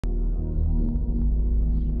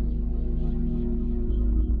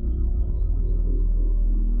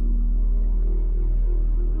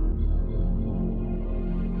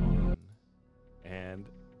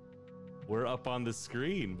up on the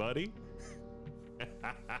screen, buddy.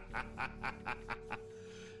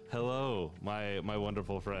 Hello, my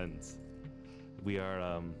wonderful friends.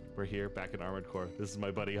 We're here back in Armored Core. This is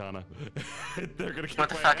my buddy Hana. They're gonna kick What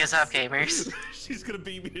the my fuck ass. is up, gamers? She's gonna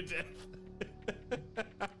beat me to death.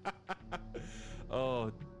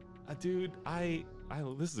 Oh, dude,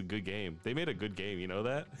 this is a good game. They made a good game, you know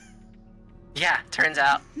that? Yeah, turns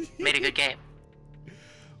out, made a good game.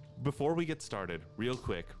 Before we get started, real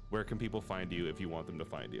quick, where can people find you if you want them to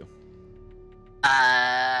find you?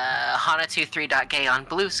 Hana23.gay on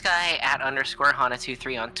Blue Sky,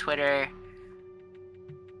 @_Hana23 on Twitter.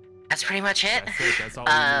 That's pretty much it. That's it. That's all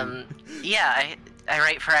we need. Yeah, I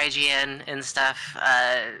write for IGN and stuff.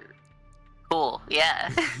 Cool,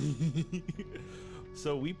 yeah.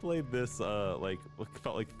 So we played this like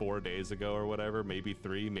felt like 4 days ago or whatever, maybe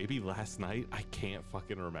 3, maybe last night. I can't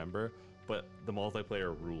fucking remember, but the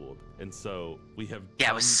multiplayer ruled, and so we have.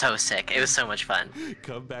 Yeah, it was so sick. It was so much fun.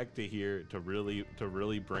 Come back to here to really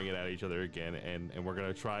bring it at each other again, and we're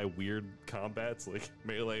gonna try weird combats like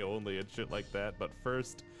melee only and shit like that. But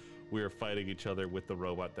first, we are fighting each other with the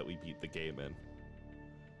robot that we beat the game in,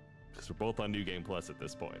 because we're both on New Game Plus at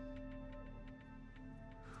this point.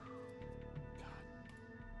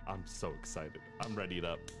 I'm so excited. I'm readied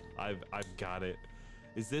up. I've got it.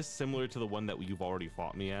 Is this similar to the one that you've already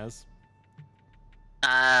fought me as? The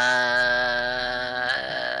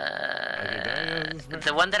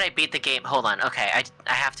one that I beat the game. Hold on. Okay, I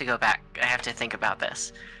have to go back. I have to think about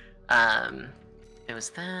this. It was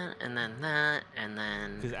that, and then that, and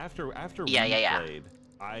then. Because after we played,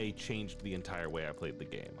 I changed the entire way I played the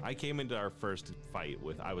game. I came into our first fight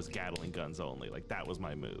with I was Gatling guns only. Like that was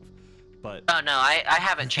my move. But oh no, I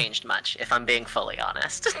haven't changed much, if I'm being fully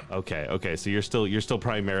honest. Okay, so you're still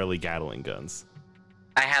primarily Gatling guns.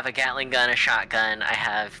 I have a Gatling gun, a shotgun, I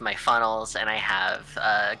have my funnels, and I have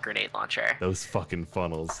a grenade launcher. Those fucking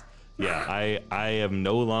funnels. Yeah, I am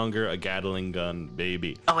no longer a Gatling gun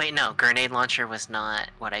baby. Oh wait, no, grenade launcher was not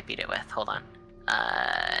what I beat it with. Hold on.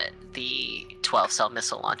 The 12-cell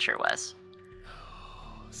missile launcher was.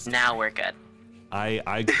 Now we're good.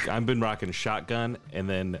 I've been rocking shotgun, and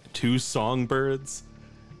then 2 songbirds,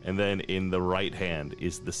 and then in the right hand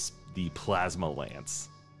is the plasma lance.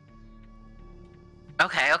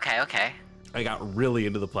 Okay. I got really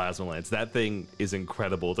into the plasma lance. That thing is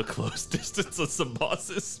incredible to close distance with some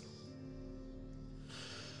bosses.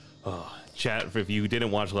 Oh, chat, if you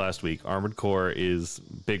didn't watch last week, Armored Core is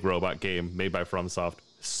big robot game made by FromSoft.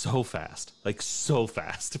 So fast, like so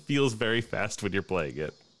fast. It feels very fast when you're playing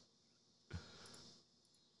it.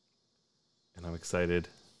 And I'm excited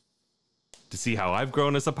to see how I've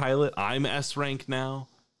grown as a pilot. I'm S rank now.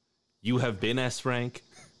 You have been S rank.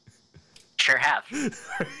 Sure have.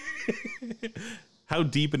 How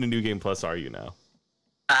deep into New Game Plus are you now?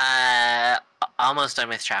 Almost done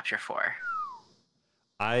with Chapter 4.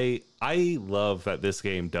 I love that this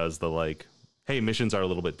game does the like, hey, missions are a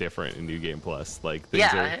little bit different in New Game Plus. Like, things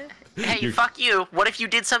yeah. Hey, fuck you. What if you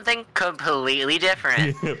did something completely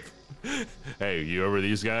different? Hey, you remember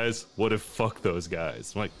these guys? What if fuck those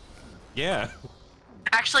guys? I'm like, yeah.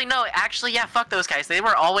 Actually, no. Actually, yeah, fuck those guys. They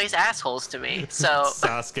were always assholes to me, so...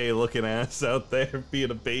 Sasuke looking ass out there, being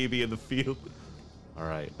a baby in the field. All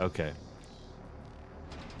right, okay.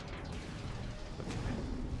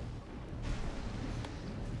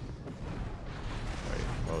 All right.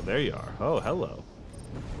 Oh, there you are. Oh, hello.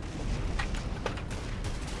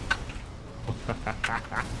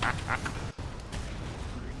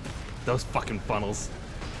 Those fucking funnels.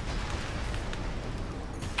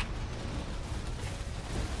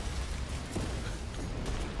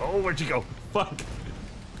 Oh, where'd you go? Fuck.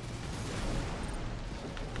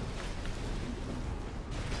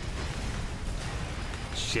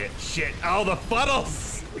 Shit. Oh, the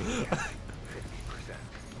funnels!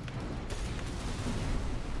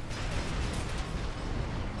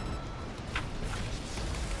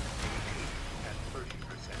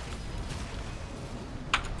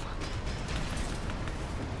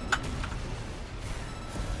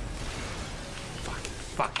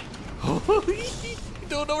 Fuck. I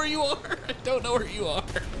don't know where you are.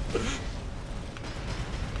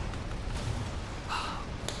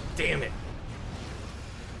 Damn it.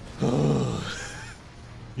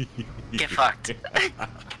 Get fucked.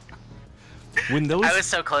 When those, I was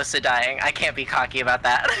so close to dying. I can't be cocky about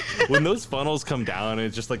that. when those funnels come down and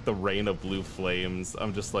it's just like the rain of blue flames,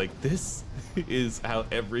 I'm just like, this is how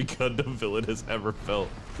every Gundam villain has ever felt.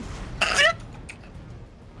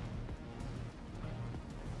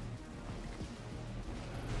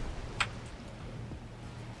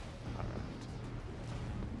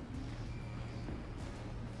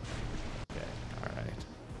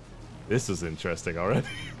 This is interesting already.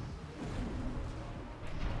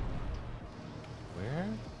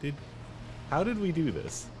 How did we do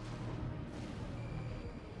this?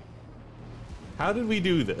 How did we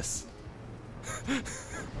do this?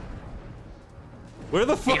 Where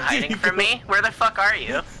the fuck are you hiding from me? Where the fuck are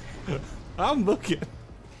you? I'm looking.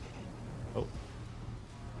 Oh.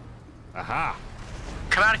 Aha.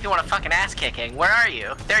 Come out if you want a fucking ass kicking. Where are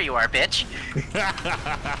you? There you are, bitch.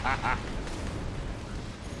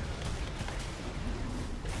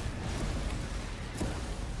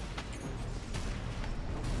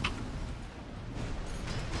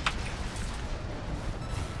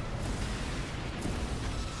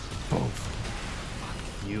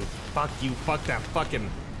 Fuck you, fuck that fucking...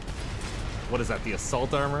 What is that, the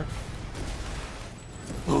assault armor?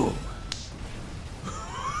 Ooh.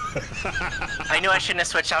 I knew I shouldn't have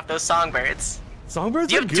switched off those songbirds. Songbirds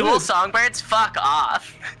Do you are have good. dual songbirds? Fuck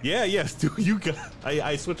off. Yeah, yes, you got...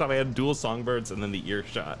 I switched off, I had dual songbirds and then the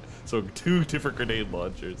earshot. So 2 different grenade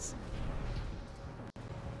launchers.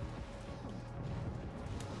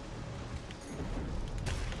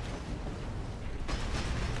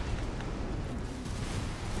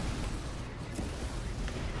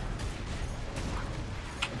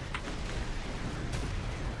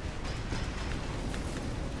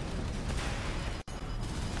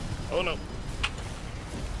 Oh no.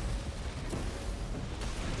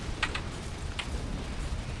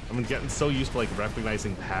 I'm getting so used to like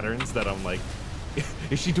recognizing patterns that I'm like,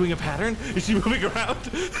 is she doing a pattern? Is she moving around?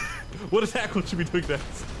 What attack will she be doing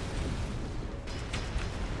next?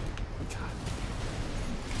 God.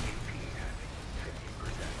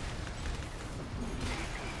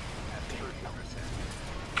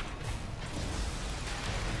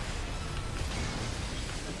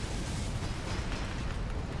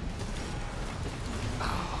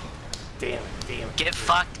 Damn, damn. Get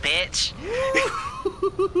fucked, bitch.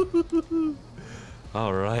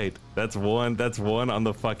 All right, that's one on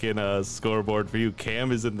the fucking scoreboard for you.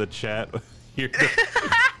 Cam is in the chat here.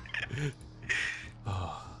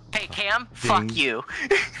 Hey, Cam, fuck you.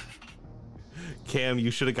 Cam,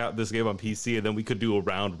 you should have got this game on PC, and then we could do a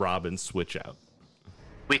round robin switch out.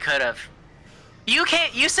 We could have. You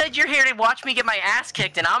can't. You said you're here to watch me get my ass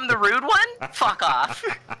kicked, and I'm the rude one. Fuck off.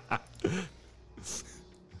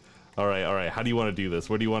 All right. How do you want to do this?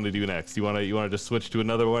 What do you want to do next? You want to just switch to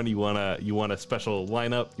another one? You want a special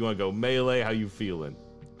lineup? You want to go melee? How you feeling?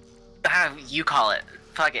 You call it.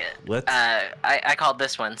 Fuck it. Let's. I called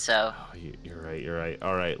this one, so. Oh, you're right.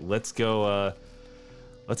 All right. Let's go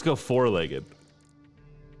four-legged.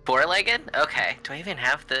 Four-legged? Okay. Do I even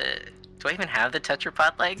have the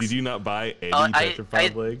tetrapod legs? Did you not buy any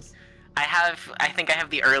tetrapod legs? I think I have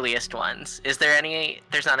the earliest ones. Is there any?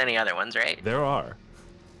 There's not any other ones, right? There are.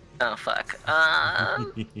 Oh fuck.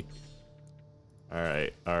 All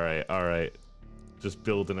right. Just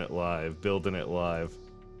building it live.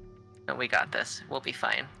 No, we got this. We'll be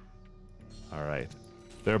fine. All right.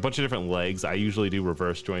 There are a bunch of different legs. I usually do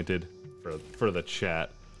reverse jointed for the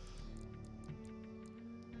chat.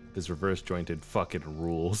 Because reverse jointed fucking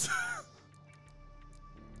rules.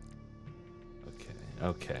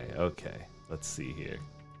 Okay. Let's see here.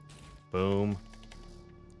 Boom.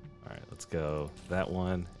 All right, let's go that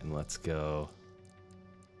one, and let's go.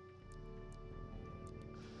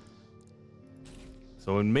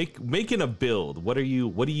 So in making a build, what do you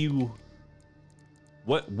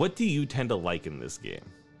tend to like in this game?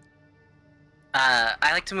 I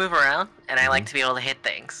like to move around, and I like to be able to hit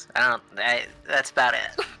things. That's about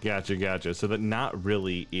it. Gotcha. So that not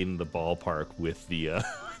really in the ballpark with the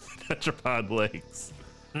tetrapod legs.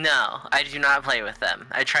 No, I do not play with them.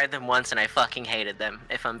 I tried them once, and I fucking hated them,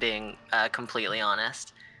 if I'm being completely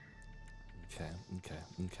honest. Okay.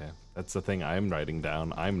 That's the thing I'm writing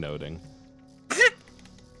down. I'm noting.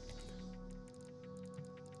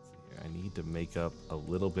 I need to make up a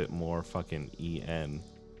little bit more fucking EN.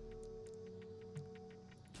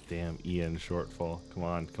 Damn EN shortfall. Come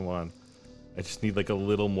on. I just need like a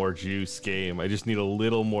little more juice, game. I just need a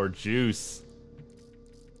little more juice.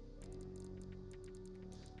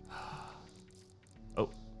 Oh.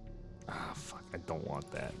 Fuck. I don't want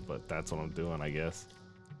that, but that's what I'm doing, I guess.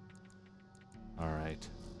 All right.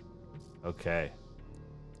 Okay.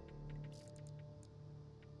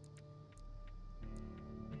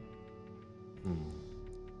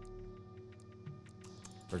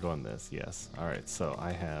 We're going this, yes. All right, so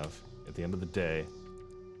I have, at the end of the day,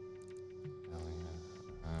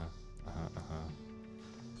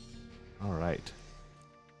 all right.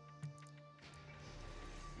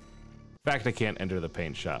 The fact I can't enter the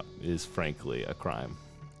paint shop is frankly a crime.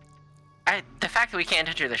 The fact fact that we can't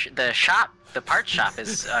enter the shop, the parts shop,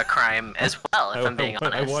 is a crime as well. If I'm being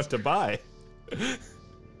honest. I want to buy.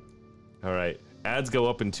 All right, ads go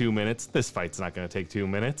up in 2 minutes. This fight's not going to take 2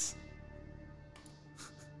 minutes.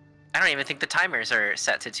 I don't even think the timers are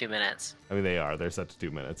set to 2 minutes. I mean, they are. They're set to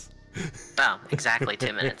 2 minutes. Oh, exactly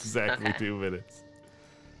 2 minutes. Exactly okay. 2 minutes.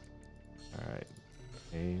 All right,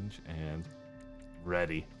 change and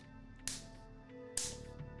ready.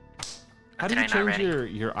 How do you change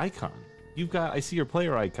your icon? You've got, I see your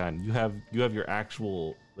player icon. You have your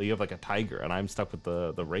actual, you have like a tiger, and I'm stuck with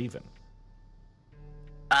the raven.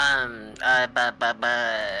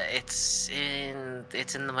 It's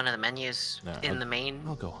in one of the menus in the main.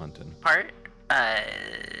 I'll go hunting. Part. I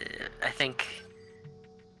think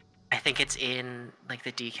it's in like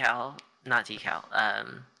the decal, not decal.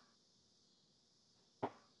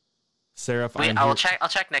 Seraph, I'll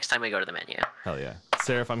check next time we go to the menu. Hell yeah.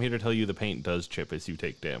 Seraph, I'm here to tell you the paint does chip as you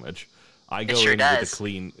take damage. I go sure in does.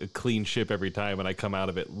 with a clean ship every time, and I come out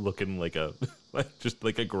of it looking like a just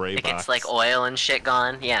like a gray box. It's like oil and shit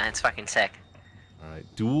gone. Yeah, it's fucking sick. All right,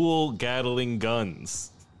 dual Gatling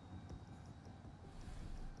guns.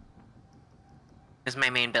 This is my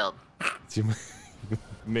main build. It's your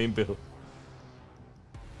main build.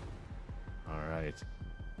 All right,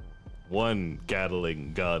 one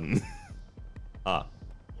Gatling gun. All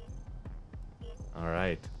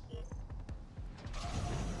right.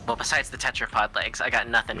 Well, besides the tetrapod legs, I got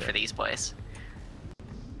nothing for these boys.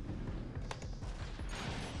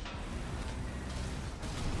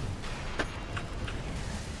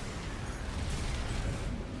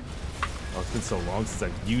 Oh, it's been so long since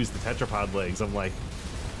I've used the tetrapod legs. I'm like,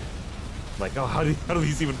 oh, how do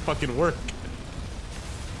these even fucking work?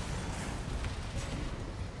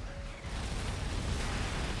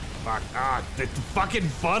 Fuck, the fucking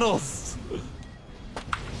funnels!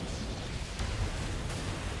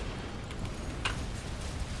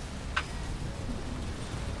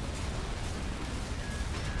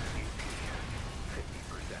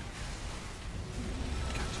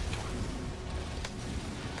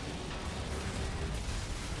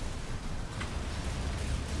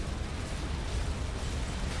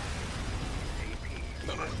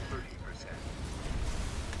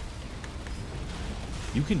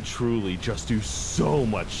 You can truly just do so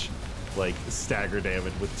much, like, stagger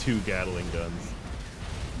damage with 2 Gatling guns.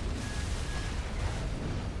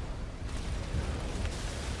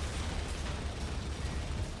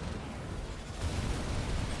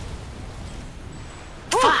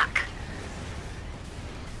 Fuck!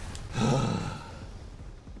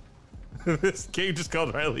 This game just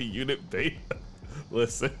called Riley Unit Beta.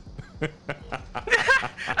 Listen.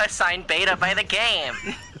 Assigned beta by the game.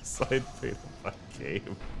 Assigned beta by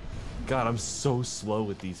game. God, I'm so slow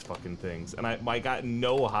with these fucking things, and I got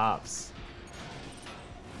no hops.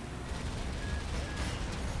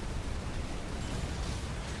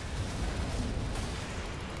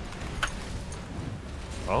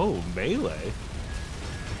 Oh, melee.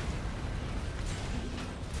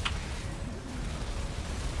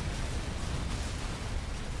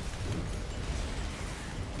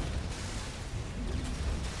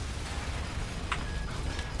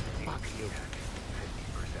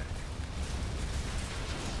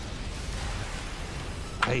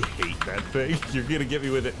 I hate that thing. You're gonna get me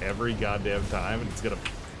with it every goddamn time, and it's gonna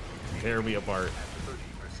tear me apart.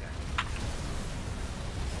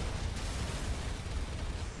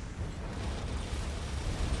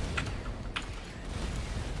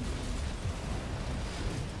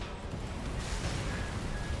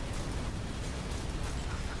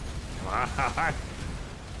 Come on.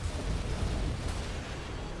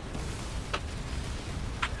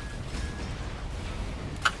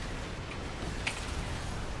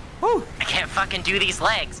 Woo! I can't fucking do these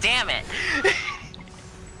legs, damn it!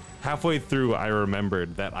 Halfway through, I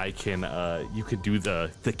remembered that I can, you could do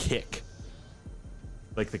the kick.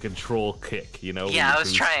 Like the control kick, you know? Yeah, I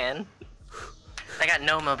was trying. I got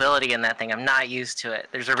no mobility in that thing. I'm not used to it.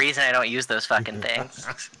 There's a reason I don't use those fucking things.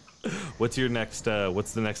 What's your next,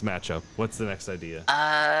 what's the next matchup? What's the next idea?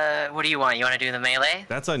 What do you want? You want to do the melee?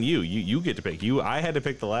 That's on you. You get to pick. I had to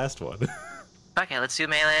pick the last one. Okay, let's do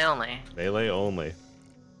melee only. Melee only.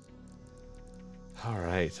 All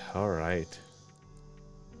right.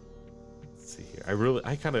 Let's see here.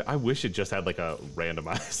 I wish it just had like a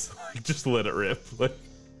randomize. Like, just let it rip. Like,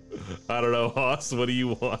 I don't know, Hoss, what do you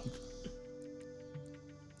want?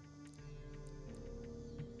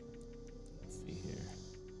 Let's see here.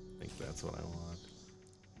 I think that's what I want.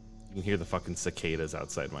 You can hear the fucking cicadas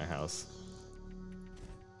outside my house.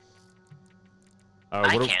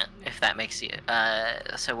 I can't. that makes you.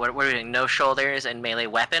 So what are we doing? No shoulders and melee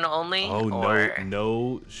weapon only? Oh, or...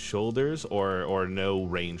 no shoulders or no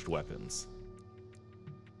ranged weapons.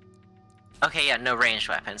 Okay, yeah, no ranged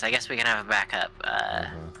weapons. I guess we can have a backup.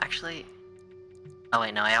 Actually... Oh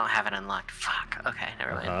wait, no, I don't have it unlocked. Fuck. Okay,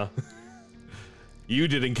 never mind. You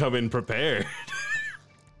didn't come in prepared.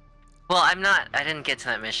 Well, I'm not. I didn't get to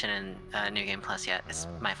that mission in New Game Plus yet. It's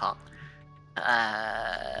my fault.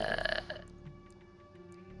 And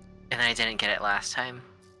I didn't get it last time.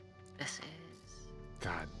 This is...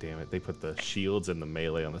 God damn it, they put the shields and the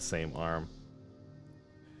melee on the same arm.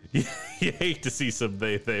 You hate to see some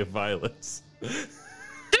they violence.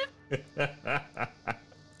 Alright,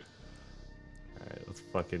 let's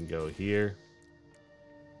fucking go here.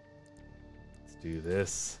 Let's do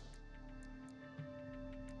this.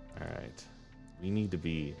 Alright. We need to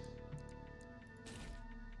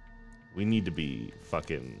be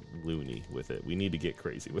fucking loony with it. We need to get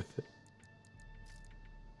crazy with it.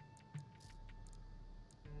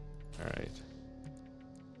 Alright.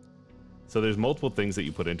 So there's multiple things that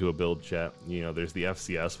you put into a build, chat. You know, there's the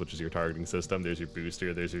FCS, which is your targeting system. There's your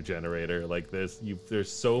booster. There's your generator. Like this, there's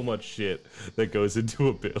so much shit that goes into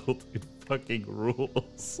a build. It fucking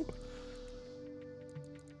rules.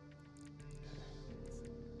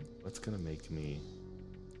 What's gonna make me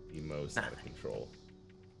the most out of control?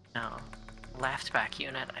 No, left back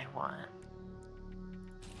unit. I want.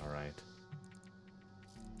 All right.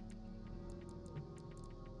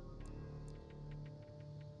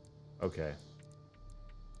 Okay.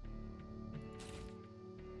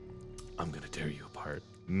 I'm gonna tear you apart.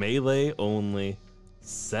 Melee only,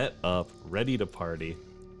 set up, ready to party.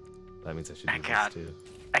 That means I should do this too.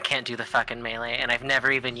 I can't do the fucking melee, and I've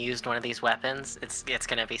never even used one of these weapons. It's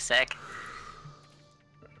gonna be sick.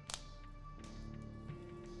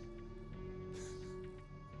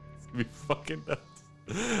 It's gonna be fucking nuts.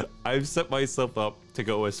 I've set myself up to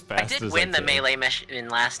go as fast as I can. I did win the melee mission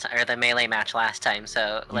the melee match last time,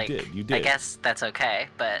 so like you did. I guess that's okay,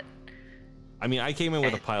 but I mean, I came in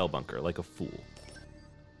with a pile bunker like a fool.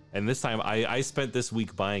 And this time I spent this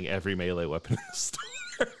week buying every melee weapon in the store.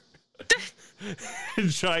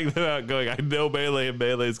 And trying them out, going, I know melee and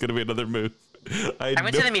melee is gonna be another move. I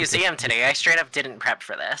went to the museum today. I straight up didn't prep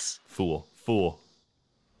for this. Fool.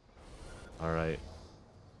 Alright.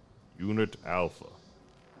 Unit Alpha.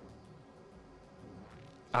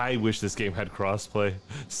 I wish this game had crossplay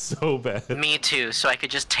so bad. Me too, so I could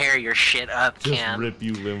just tear your shit up, Cam. Just rip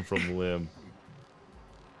you limb from limb.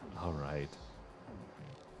 Alright.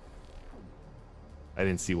 I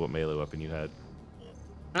didn't see what melee weapon you had.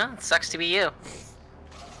 No, it sucks to be you. Okay.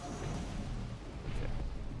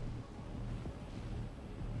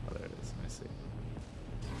 Oh, there it is. I see.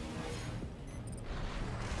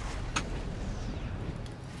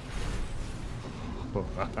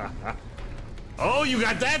 Oh, you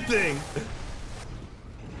got that thing!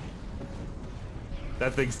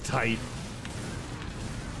 That thing's tight.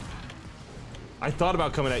 I thought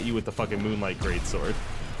about coming at you with the fucking Moonlight Greatsword.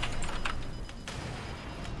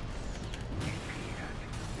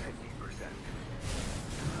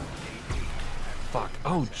 Fuck.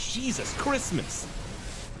 Oh, Jesus Christmas!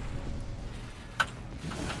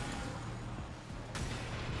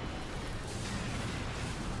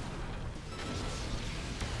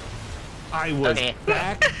 I was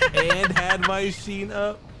back and had my sheen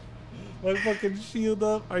up. My fucking shield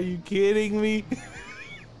up. Are you kidding me?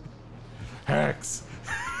 Hex.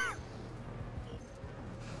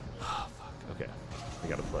 Oh, fuck. Okay. I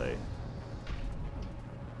gotta play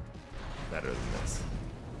better than this.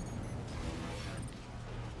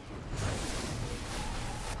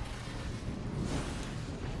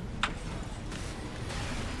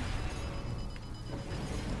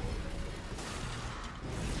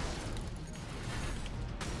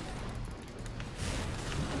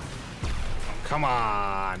 Come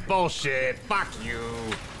on! Bullshit! Fuck you!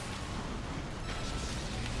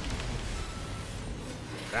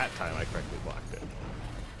 That time I correctly blocked it.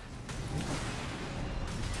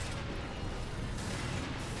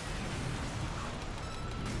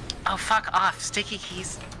 Oh, fuck off, sticky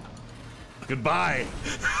keys. Goodbye!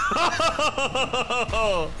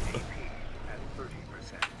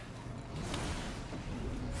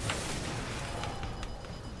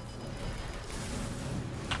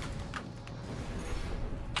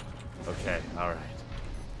 Okay, alright.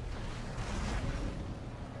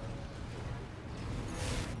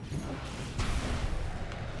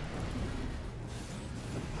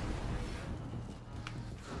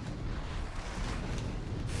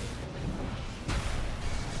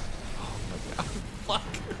 Oh my god, fuck!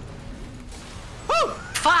 Woo!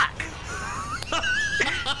 Fuck!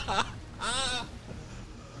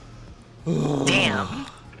 Damn.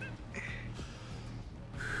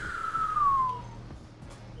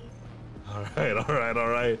 All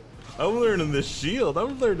right. I'm learning the shield. All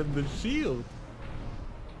right,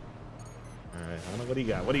 Hana, what do you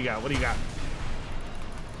got?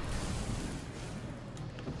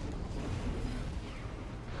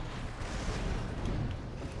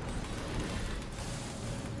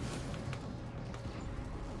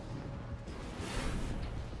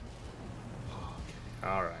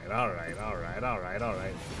 All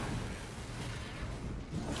right.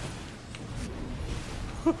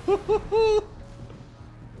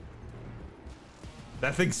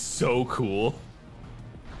 That thing's so cool.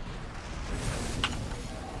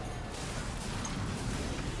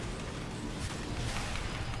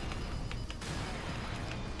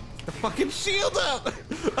 The fucking shield up!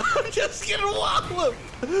 I'm just getting walloped!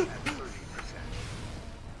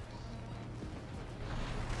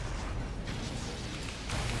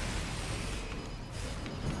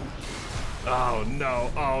 Oh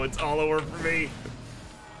no, oh, it's all over for me.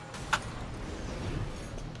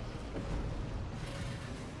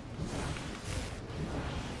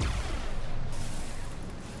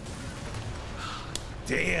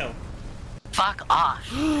 Damn. Fuck off.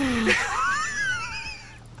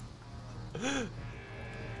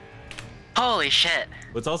 Holy shit.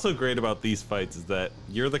 What's also great about these fights is that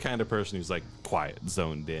you're the kind of person who's like quiet,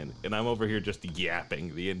 zoned in, and I'm over here just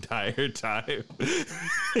yapping the entire time.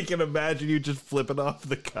 I can imagine you just flipping off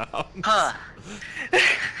the comms. Huh.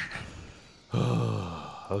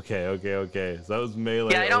 Okay. So that was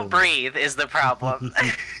melee. Yeah, I don't breathe is the problem.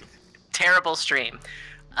 Terrible stream.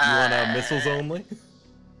 You want missiles only?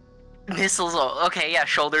 Missiles only. Okay, yeah,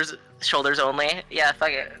 shoulders only. Yeah, fuck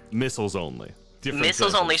it. Missiles only. Different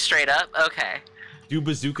Missiles sessions. only straight up? Okay. Do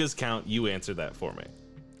bazookas count? You answer that for me.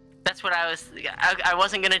 That's what I was... I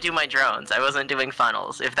wasn't gonna do my drones. I wasn't doing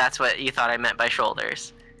funnels, if that's what you thought I meant by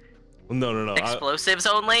shoulders. No. Explosives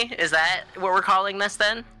only? Is that what we're calling this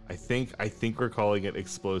then? I think we're calling it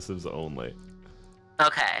explosives only.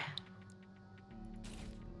 Okay.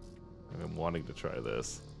 I'm wanting to try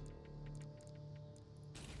this.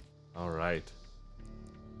 All right.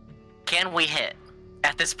 Can we hit?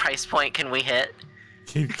 At this price point, can we hit?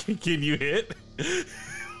 Can you hit?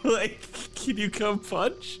 Like, can you come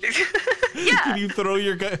punch? Yeah. Can you throw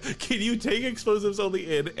your gun? Can you take explosives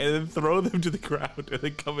only in and then throw them to the ground and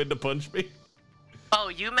then come in to punch me? Oh,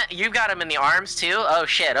 you got him in the arms too? Oh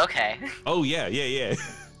shit, okay. Oh yeah.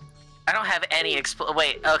 I don't have any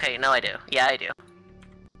wait, okay, no I do. Yeah, I do.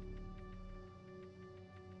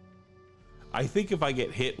 I think if I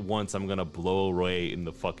get hit once, I'm gonna blow away in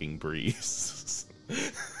the fucking breeze.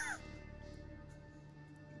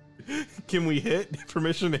 Can we hit?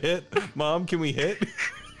 Permission to hit? Mom, can we hit?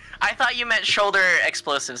 I thought you meant shoulder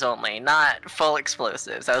explosives only, not full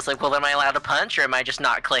explosives. I was like, well, am I allowed to punch, or am I just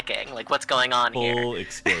not clicking? Like, what's going on here? Full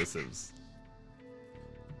explosives.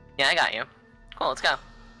 Yeah, I got you. Cool, let's go.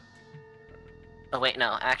 Oh, wait,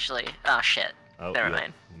 no, actually. Oh, shit. Oh, Never yeah.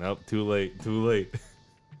 mind. Nope, too late.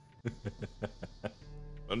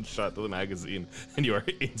 One shot to the magazine, and you are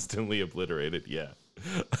instantly obliterated. Yeah.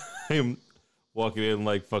 I'm walking in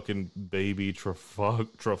like fucking baby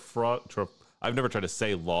I've never tried to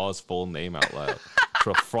say Law's full name out loud.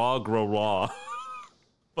 Trafalgar.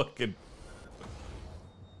 Fucking.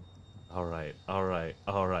 All right.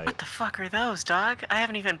 What the fuck are those, dog? I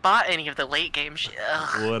haven't even bought any of the late game shit.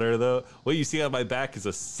 Ugh. What are those? What you see on my back is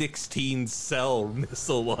a 16-cell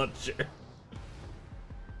missile launcher.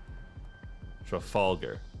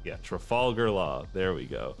 Trafalgar. Yeah, Trafalgar Law. There we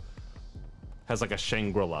go. Has like a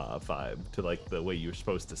Shangri-La vibe to like the way you're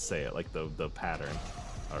supposed to say it, like the pattern.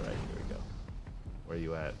 All right, here we go. Where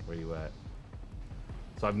you at?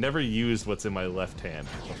 So I've never used what's in my left hand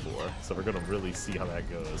before, so we're gonna really see how that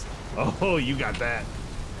goes. Oh, you got that.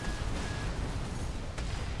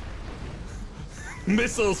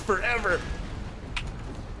 Missiles forever.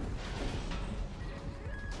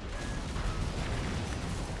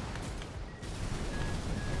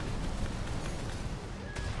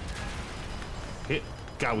 Hit.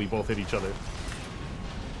 God, we both hit each other.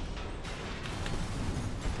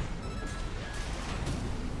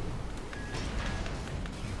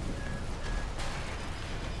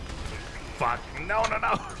 Fuck. No.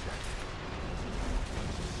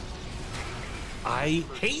 I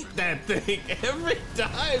hate that thing. Every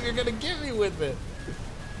time you're gonna get me with it.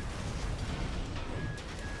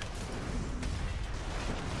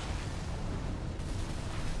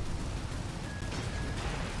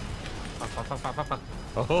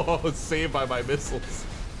 Oh, saved by my missiles.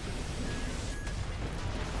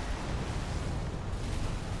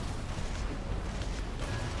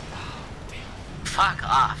 Fuck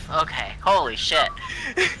off. off. Okay, holy shit.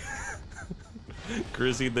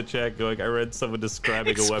 Grizzy in the chat going, I read someone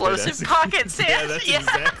describing a weapon as... Explosive pocket sand. Yeah, that's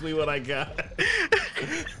exactly what I got.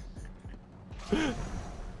 Okay,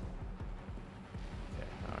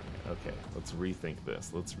 let's rethink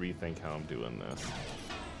this. Let's rethink how I'm doing this.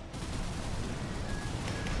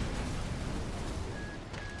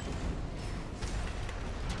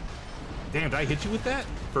 Damn, did I hit you with that?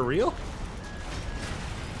 For real?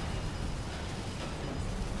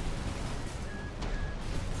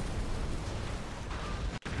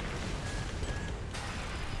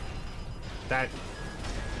 That...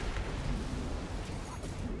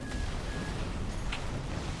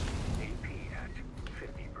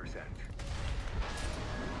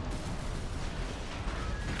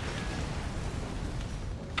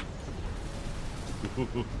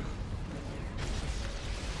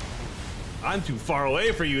 I'm too far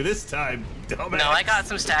away for you this time, dumbass. No, I got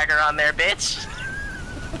some stagger on there, bitch.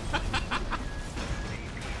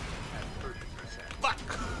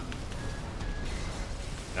 Fuck.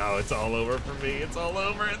 No, it's all over for me. It's all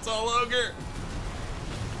over. It's all ogre.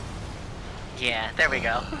 Yeah, there we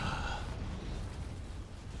go.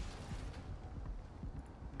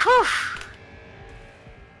 Whew.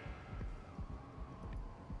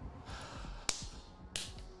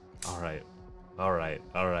 All right.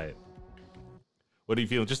 What are you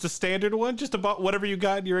feeling? Just a standard one? Just about whatever you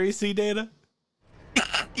got in your AC data?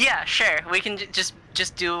 Yeah, sure. We can just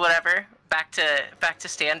do whatever. Back to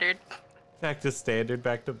standard. Back to standard.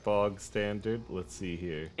 Back to bog standard. Let's see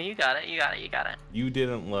here. You got it. You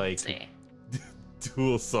didn't like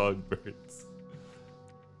dual songbirds.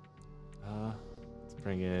 Let's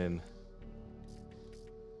bring in.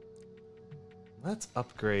 Let's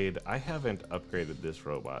upgrade. I haven't upgraded this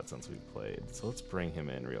robot since we played, so let's bring him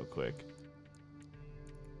in real quick.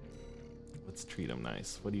 Let's treat him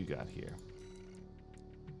nice. What do you got here?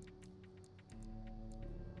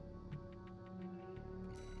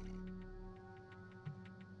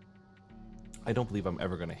 I don't believe I'm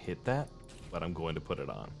ever going to hit that, but I'm going to put it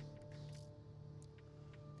on.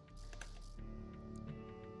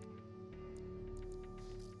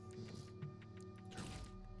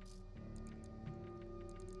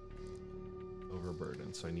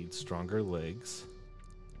 Overburdened, so I need stronger legs.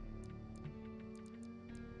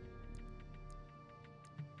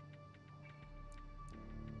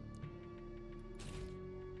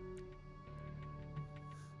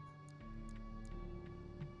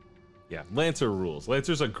 Yeah, Lancer rules.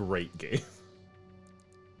 Lancer's a great game.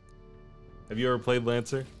 Have you ever played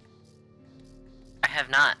Lancer? I have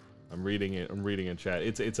not. I'm reading it. I'm reading in chat.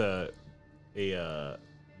 It's a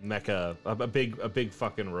mecha, a big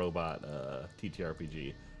fucking robot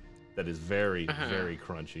TTRPG that is very very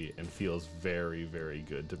crunchy and feels very very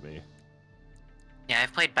good to me. Yeah,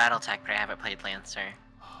 I've played BattleTech, but I haven't played Lancer.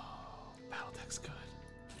 Oh, BattleTech's good.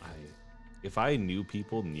 If I knew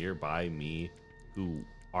people nearby me who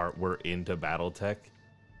were into BattleTech,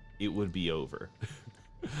 it would be over.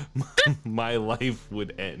 My life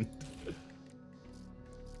would end.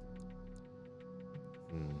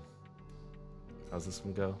 How's this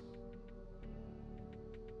one go?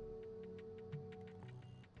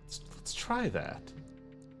 Let's try that.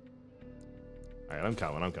 All right, I'm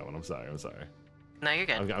coming. I'm sorry. No, you're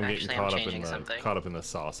good. I'm getting caught up in the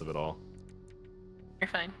sauce of it all. You're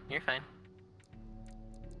fine.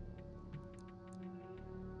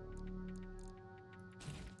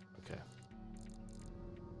 Okay.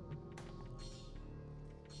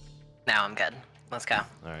 Now I'm good. Let's go.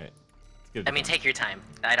 All right. I mean, take your time.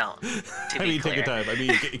 I don't. Take your time. I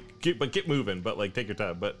mean, get moving, but like, take your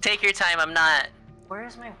time. But take your time. I'm not.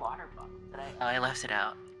 Where's my water bottle? Oh, I left it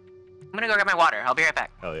out. I'm gonna go grab my water. I'll be right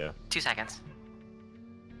back. Hell yeah. 2 seconds.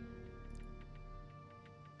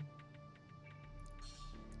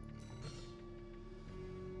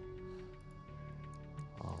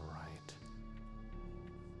 All right.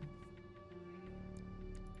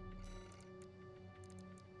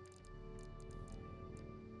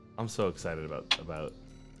 I'm so excited about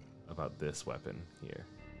this weapon here,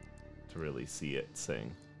 to really see it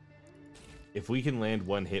sing. If we can land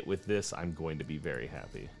one hit with this, I'm going to be very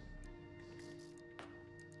happy.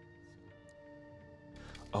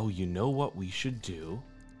 Oh, you know what we should do?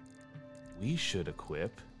 We should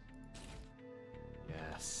equip.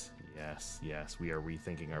 Yes. We are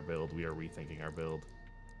rethinking our build.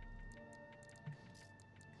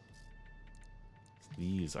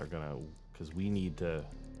 These are gonna, because we need to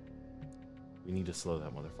slow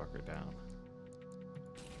that motherfucker down.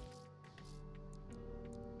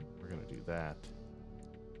 We're gonna do that.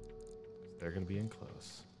 They're gonna be in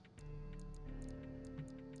close.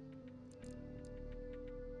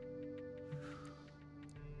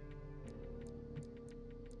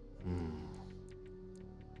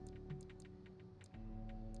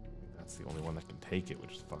 the only one that can take it,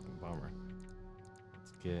 which is a fucking bummer.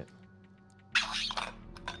 Let's get...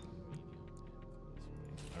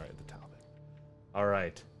 Alright, the Talbot.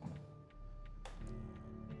 Alright.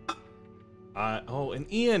 Oh, an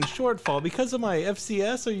Ian shortfall because of my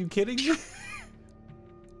FCS? Are you kidding me?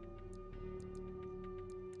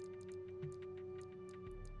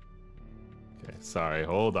 Okay, sorry,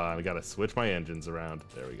 hold on. I gotta switch my engines around.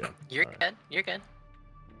 There we go. You're good. You're good.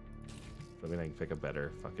 I mean, I can pick a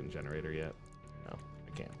better fucking generator yet. No,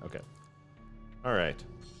 I can't. Okay. All right.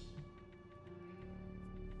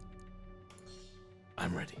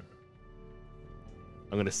 I'm ready.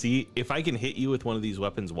 I'm gonna see if I can hit you with one of these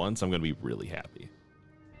weapons once. I'm gonna be really happy.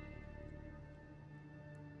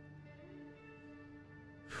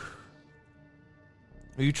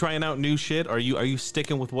 Are you trying out new shit? Are you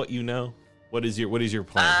sticking with what you know? What is your plan here?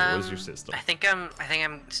 What is your system? I think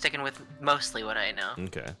I'm sticking with mostly what I know.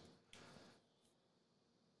 Okay.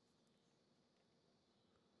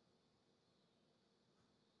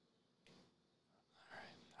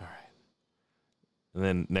 All right. And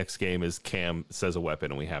then next game is Cam says a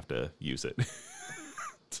weapon and we have to use it.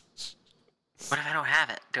 What if I don't have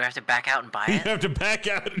it? Do I have to back out and buy it? You have to back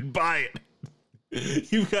out and buy it.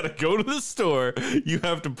 You've got to go to the store. You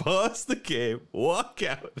have to pause the game, walk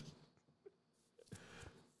out.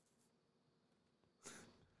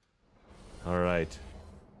 All right.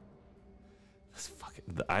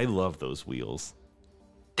 I love those wheels.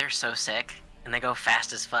 They're so sick, and they go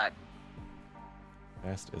fast as fuck.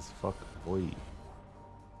 Fast as fuck, boy.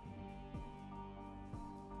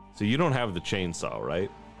 So you don't have the chainsaw,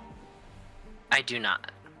 right? I do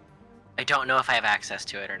not. I don't know if I have access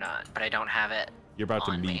to it or not, but I don't have it. You're about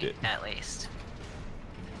to need it. At least.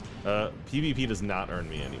 PvP does not earn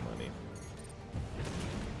me any money.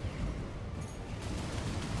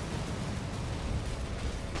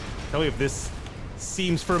 Tell me if this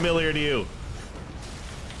seems familiar to you.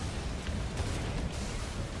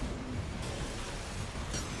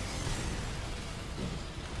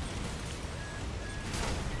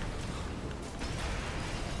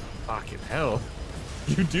 Fucking hell.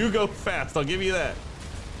 You do go fast, I'll give you that.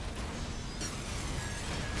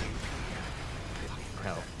 Fucking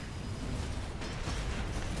hell.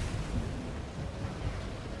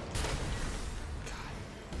 God.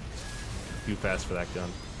 Too fast for that gun.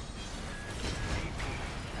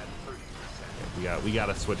 We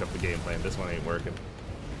gotta switch up the game plan. This one ain't working.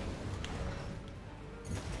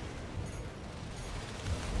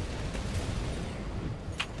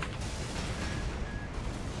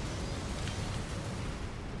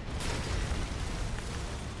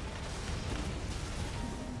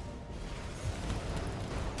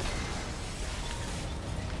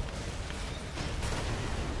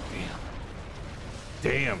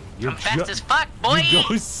 Damn, you're fast as fuck, boy. You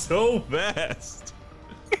go so fast.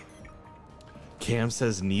 Cam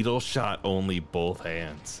says needle shot only, both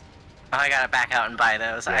hands. Oh, I gotta back out and buy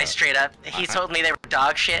those. Yeah. I straight up, he told me they were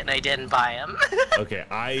dog shit and I didn't buy them. Okay,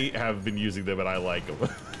 I have been using them and I like them.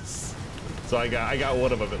 So I got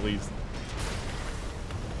one of them at least.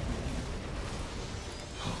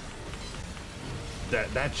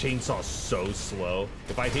 That chainsaw's so slow.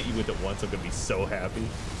 If I hit you with it once, I'm gonna be so happy.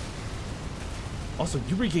 Also,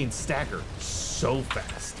 you regain stagger so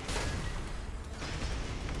fast.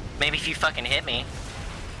 Maybe if you fucking hit me,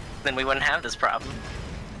 then we wouldn't have this problem.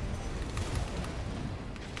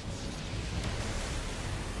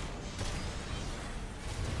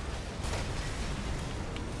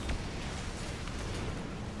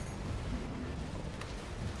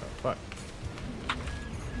 Oh, fuck.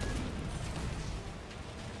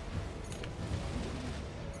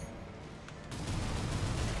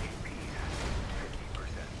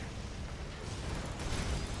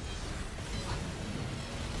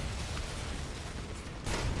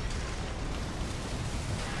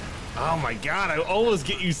 Oh my god, I almost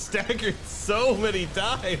get you staggered so many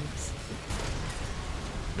times.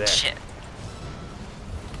 There. Shit.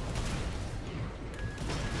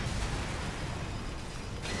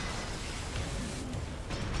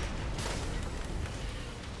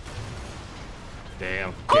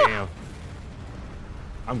 Damn, damn.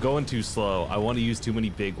 I'm going too slow. I want to use too many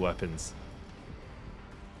big weapons.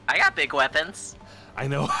 I got big weapons. I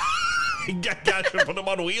know. Gotcha, put them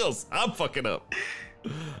on wheels. I'm fucking up.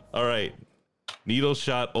 All right. Needle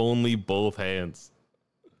shot only, both hands.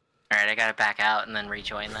 All right, I gotta back out and then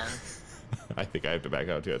rejoin then. I think I have to back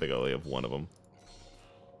out too. I think I only have one of them.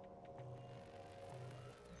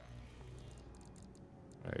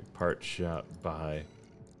 All right, part shot by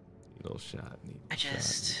needle shot.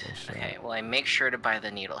 Okay, well, I make sure to buy the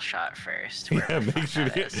needle shot first. Yeah, make sure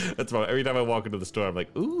to get, that's why every time I walk into the store, I'm like,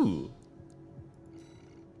 ooh.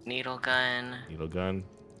 Needle gun. Needle gun.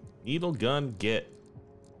 Needle gun, get.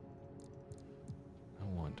 I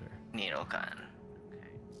wonder. Needle gun. Okay.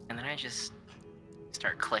 And then I just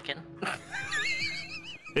start clicking.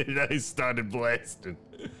 And I started blasting.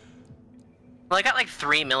 Well, I got like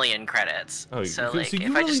 3 million credits. Oh, so like, you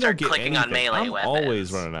if I really just start don't get clicking on anything. melee I'm weapons.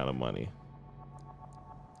 always running out of money.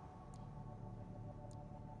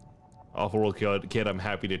 Off-world kid, I'm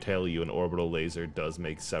happy to tell you an orbital laser does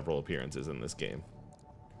make several appearances in this game.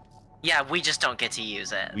 Yeah, we just don't get to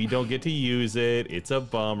use it. We don't get to use it. It's a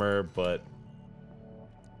bummer, but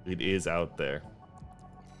it is out there.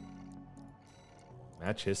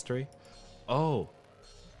 Match history? Oh.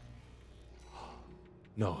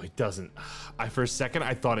 No, it doesn't. For a second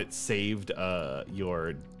I thought it saved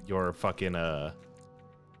your fucking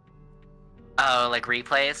Oh, like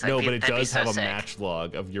replays? No, but it does have a match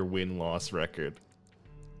log of your win-loss record.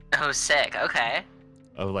 Oh, sick. Okay.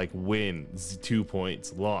 Of like win 2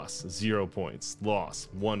 points, loss 0 points, loss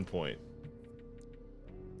 1 point.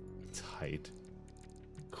 Tight.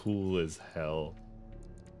 Cool as hell.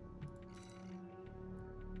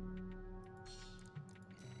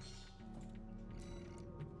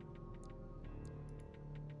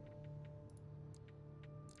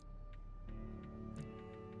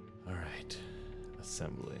 All right,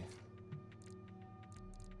 assembly.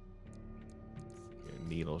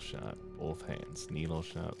 Needle shot, both hands, needle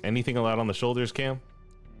shot. Anything allowed on the shoulders, Cam?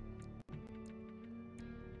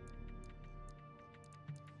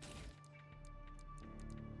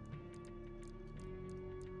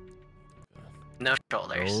 No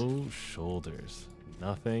shoulders. No shoulders.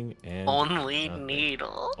 Nothing and only nothing.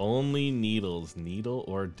 Needle. Only needles. Needle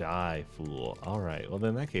or die, fool. All right. Well, then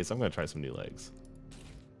in that case, I'm gonna try some new legs.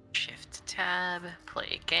 Shift tab.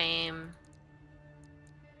 Play game.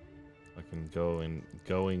 I can go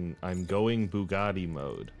in. I'm going Bugatti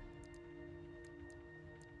mode.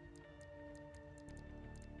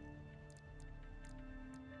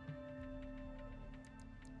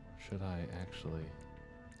 Or should I actually?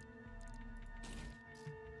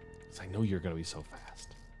 Because I know you're gonna be so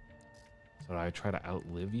fast. So do I try to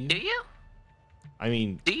outlive you? Do you? I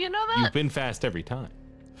mean, do you know that? You've been fast every time.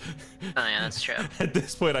 Oh yeah, that's true. At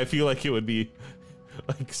this point, I feel like it would be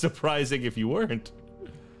like surprising if you weren't.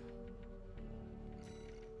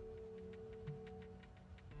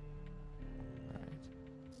 All right.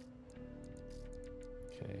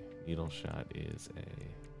 Okay, needle shot is a. There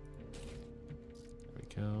we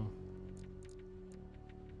go.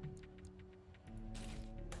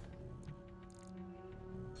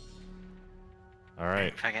 All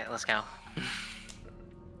right. Fuck it, let's go.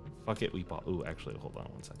 Fuck it, we bought. Ooh, actually, hold on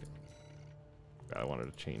 1 second. I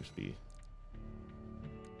wanted to change the.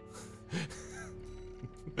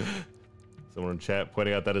 Someone in chat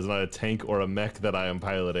pointing out that is not a tank or a mech that I am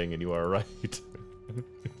piloting, and you are right.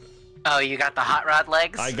 Oh, you got the hot rod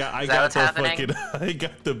legs? I got the happening? fucking. I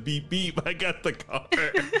got the beep beep. I got the car.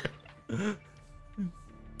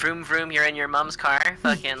 Vroom vroom, you're in your mom's car.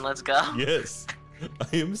 Fucking, let's go. Yes,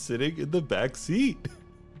 I am sitting in the back seat.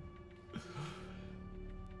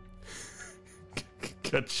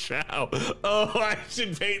 Ka-chow. Oh, I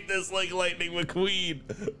should paint this like Lightning McQueen.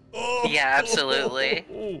 Oh, yeah, absolutely.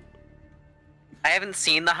 I haven't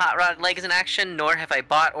seen the hot rod legs in action, nor have I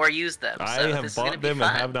bought or used them. So I have this bought is gonna be them fun.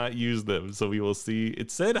 and have not used them, so we will see.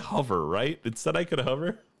 It said hover, right? It said I could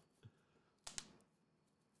hover.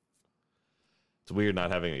 It's weird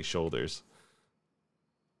not having any shoulders.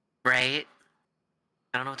 Right?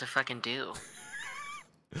 I don't know what to fucking do.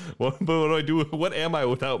 But what do I do? What am I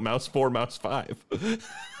without mouse 4, mouse 5?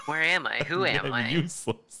 Where am I? Who am I? I'm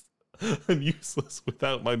useless. I'm useless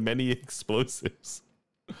without my many explosives.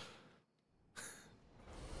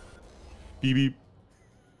 Beep beep.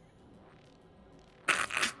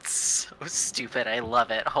 So stupid. I love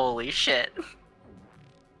it. Holy shit.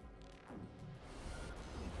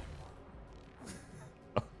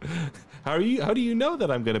 How do you know that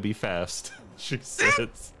I'm gonna be fast? She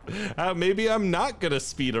says. Maybe I'm not gonna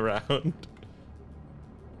speed around.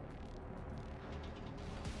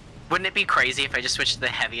 Wouldn't it be crazy if I just switched to the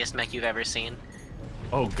heaviest mech you've ever seen?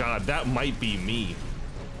 Oh god, that might be me.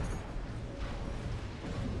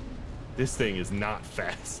 This thing is not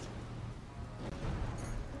fast.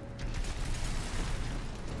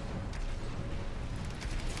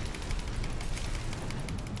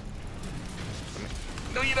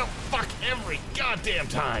 No, you don't. Fuck every goddamn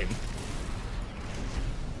time.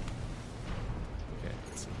 Okay,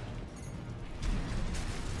 let's see.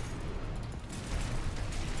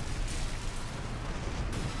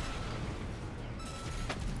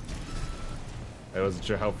 I wasn't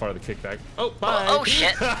sure how far the kickback. Oh, bye. Oh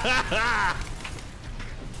shit.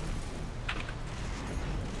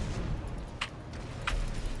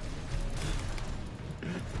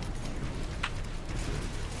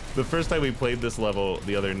 The first time we played this level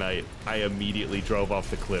the other night, I immediately drove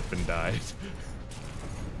off the cliff and died.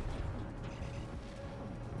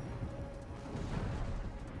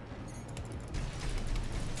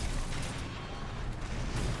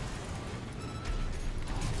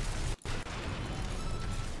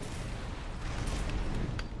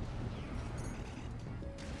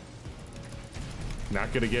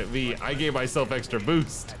 Not gonna get me. I gave myself extra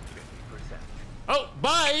boost. Oh,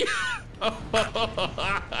 bye!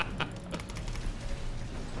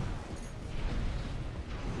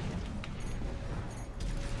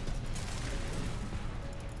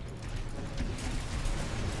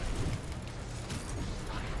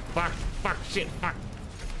 Fuck, shit, fuck.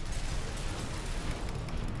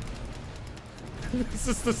 This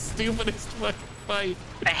is the stupidest fucking fight.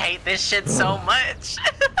 I hate this shit so much.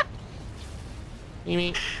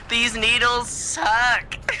 These needles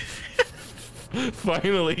suck.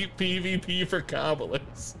 Finally, PvP for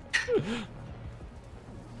cobblers.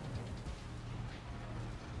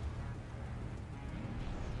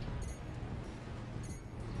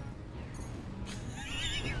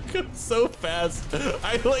 Go so fast.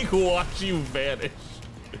 I like watch you vanish.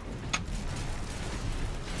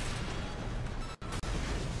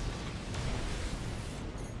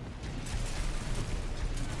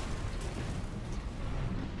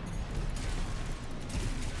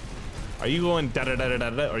 Are you going da da da da da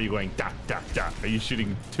da, or are you going da da da? Are you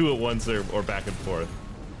shooting two at once or back and forth?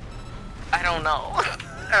 I don't know.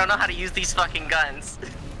 I don't know how to use these fucking guns.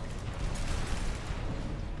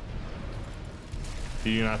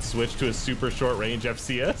 Do you not switch to a super short range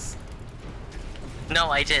FCS?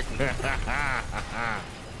 No, I didn't.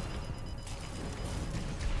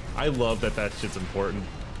 I love that shit's important.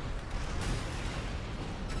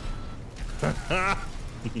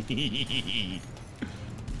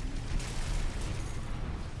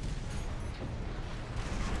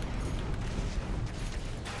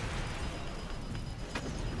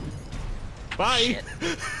 Bye.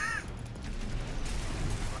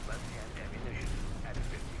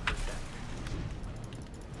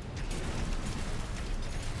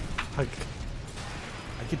 I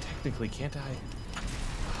can technically, can't I?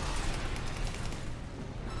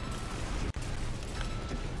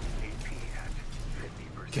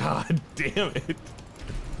 God damn it.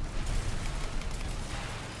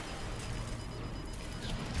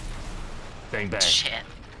 Bang bang. Shit.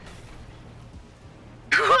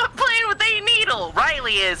 I'm playing with a needle.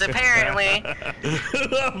 Riley is apparently.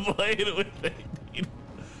 I'm playing with a needle.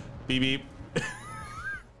 Beep beep.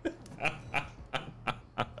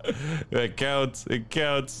 That counts. It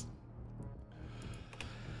counts.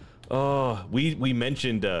 Oh, we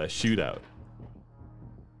mentioned shootout.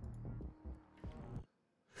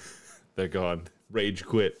 They're gone. Rage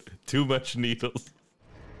quit. Too much needles.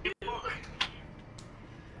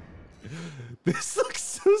 This looks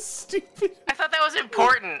so stupid. I thought that was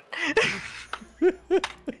important.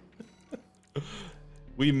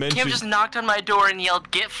 We mentioned. Kim just knocked on my door and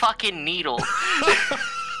yelled, "Get fucking needled."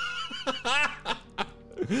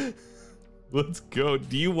 Let's go.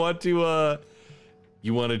 Do you want to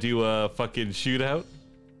you want to do a fucking shootout?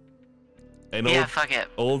 Yeah, fuck it.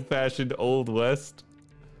 Old-fashioned Old West.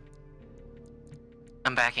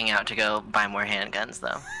 I'm backing out to go buy more handguns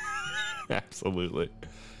though. Absolutely.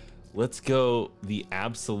 Let's go the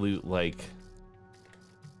absolute, like,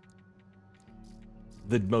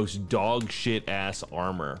 the most dog shit ass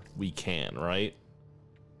armor we can, right?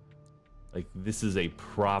 Like, this is a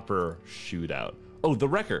proper shootout. Oh, the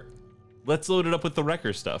wrecker. Let's load it up with the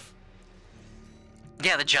wrecker stuff.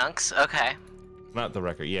 Yeah, the junks. Okay. Not the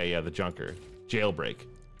wrecker. Yeah, the junker. Jailbreak.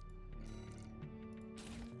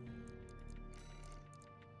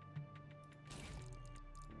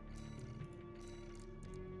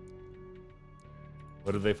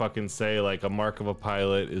 What did they fucking say? Like, a mark of a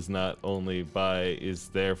pilot is not only by, is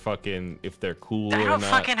their fucking, if they're cool or not. I don't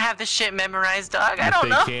fucking have this shit memorized, dog. I don't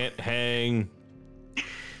know. If they can't hang.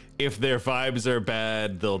 If their vibes are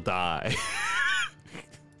bad, they'll die.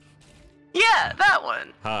 Yeah, that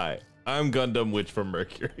one. Hi, I'm Gundam Witch from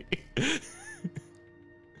Mercury.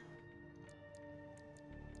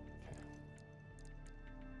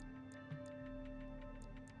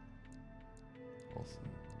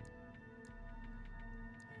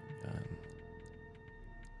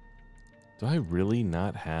 Do I really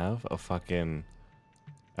not have a fucking...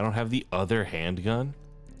 I don't have the other handgun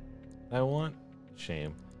I want?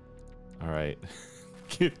 Shame. Alright.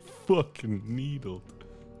 Get fucking needled.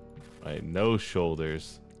 Alright, no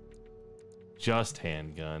shoulders. Just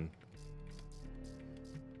handgun.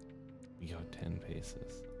 We go 10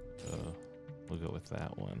 paces. So we'll go with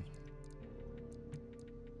that one.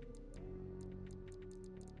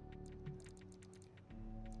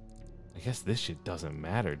 guess this shit doesn't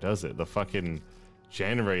matter, does it? The fucking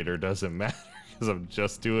generator doesn't matter because I'm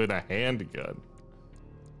just doing a handgun.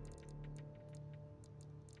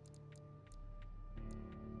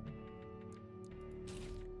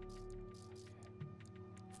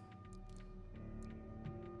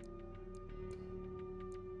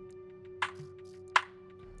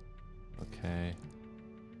 Okay.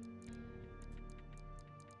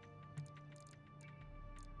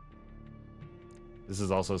 This is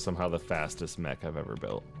also somehow the fastest mech I've ever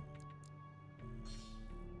built.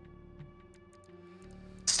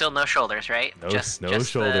 Still no shoulders, right? No, just no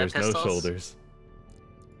shoulders, no pistols? shoulders.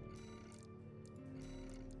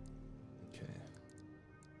 Okay.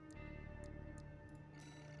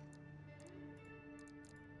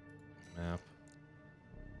 Map.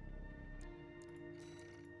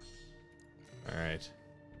 All right.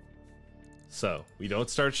 So, we don't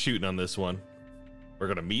start shooting on this one. We're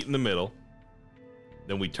gonna meet in the middle.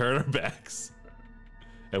 Then we turn our backs.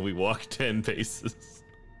 And we walk 10 paces.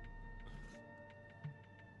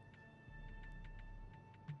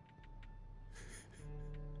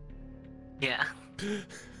 Yeah. I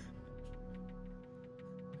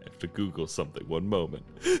have to Google something. One moment.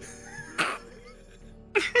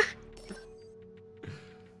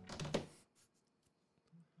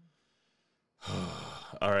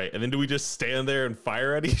 All right, and then do we just stand there and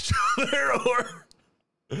fire at each other, or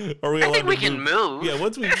are we? I think we can move. Yeah,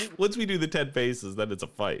 once we do the 10 paces, then it's a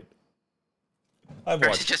fight. Or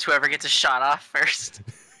is it just whoever gets a shot off first?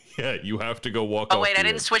 Yeah, you have to go walk. Oh wait, I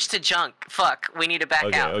didn't switch to junk. Fuck, we need to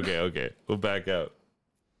back out. Okay. We'll back out.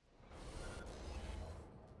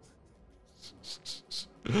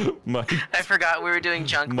 I forgot we were doing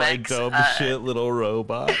junk my mechs. dumb shit little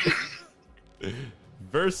robot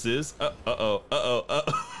versus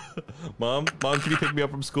Mom, can you pick me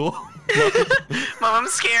up from school? Mom, I'm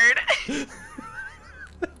scared.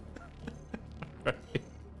 Right.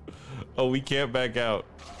 Oh, we can't back out.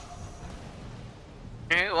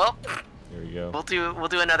 Alright, well, There we go. we'll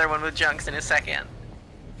do another one with junks in a second.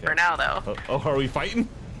 Okay. For now though. Oh, are we fighting?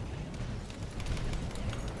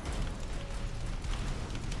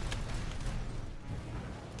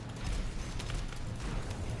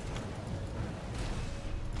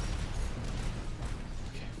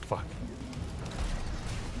 Fuck.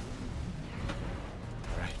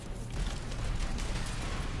 Alright.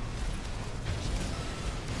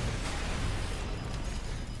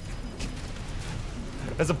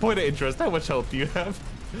 As a point of interest, how much health do you have?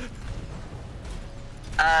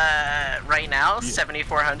 Right now,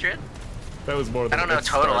 7,400. That was more than I don't know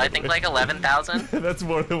total. I think like 11,000. That's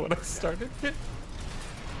more than what I started with.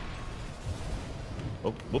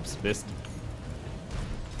 Oh, whoops, missed.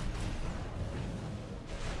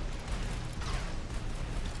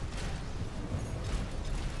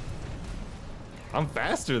 I'm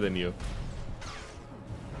faster than you.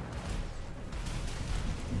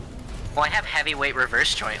 Well, I have heavyweight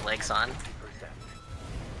reverse joint legs on.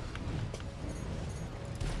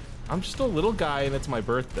 I'm just a little guy and it's my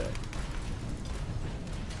birthday.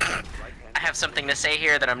 I have something to say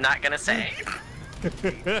here that I'm not gonna say.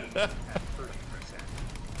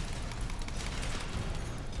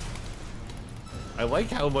 I like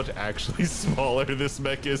how much actually smaller this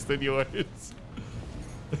mech is than yours.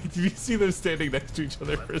 Do you see them standing next to each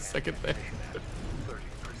other for a second there?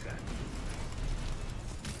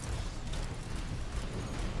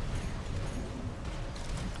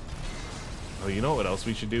 Oh, you know what else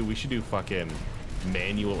we should do? We should do fucking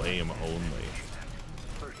manual aim only.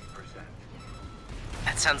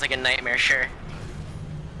 That sounds like a nightmare, sure.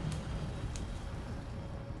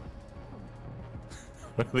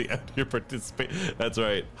 Riley, your participate. That's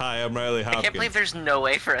right. Hi, I'm Riley Hopkins. I can't believe there's no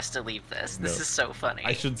way for us to leave this. This No. is so funny.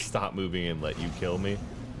 I should stop moving and let you kill me.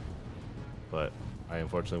 But I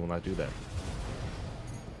unfortunately will not do that.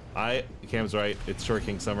 Cam's right. It's Short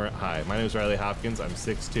King Summer. Hi, my name is Riley Hopkins. I'm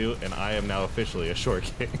 6'2", and I am now officially a Short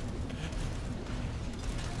King.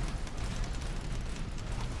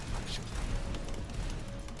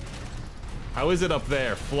 How is it up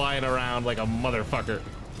there, flying around like a motherfucker?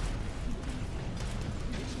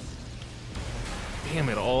 Damn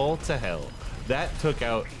it all to hell. That took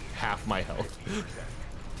out half my health.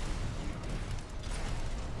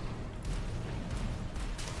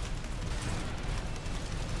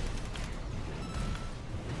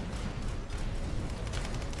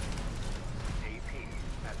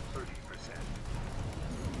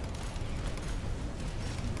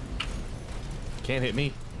 Can't hit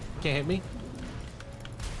me. Can't hit me.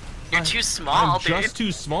 You're too small, I'm dude. just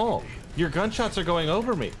too small. Your gunshots are going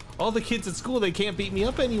over me. All the kids at school, they can't beat me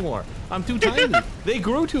up anymore. I'm too tiny. They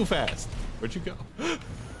grew too fast. Where'd you go?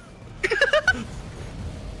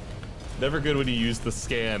 Never good when you use the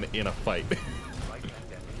scan in a fight.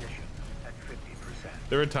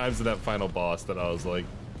 There were times in that final boss that I was like,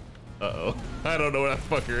 uh-oh. I don't know where that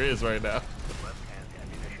fucker is right now.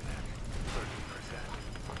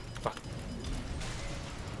 Fuck.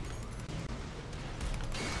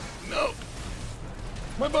 No!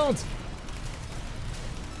 My bones!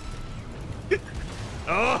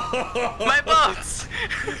 Oh! My bones!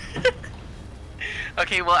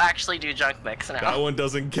 Okay, we'll actually do junk mix now. That one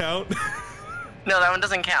doesn't count. No, that one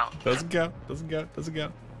doesn't count. Doesn't count. Doesn't count. Doesn't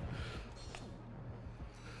count.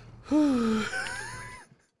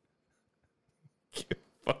 Get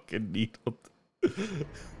fucking needled.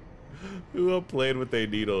 Who I'm playing with a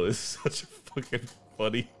needle is such a fucking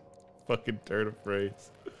funny fucking turn of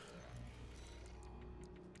phrase.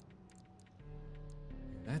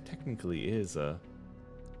 That technically is a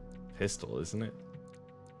pistol, isn't it?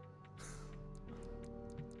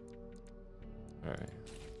 Alright.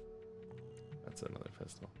 That's another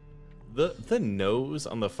pistol. The nose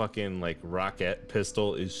on the fucking like rocket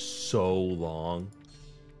pistol is so long.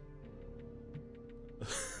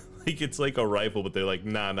 Like it's like a rifle, but they're like,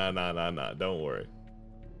 nah, don't worry.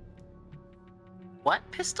 What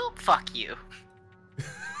pistol? Fuck you.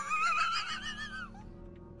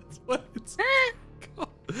 That's what it's called.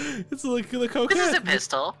 It's like the cocaine. This is a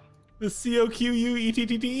pistol. The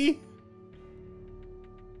COQUETTE.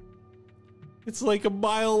 It's like a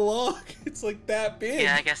mile long. It's like that big.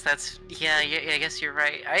 Yeah, I guess that's... Yeah, I guess you're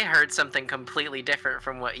right. I heard something completely different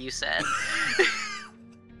from what you said.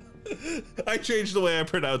 I changed the way I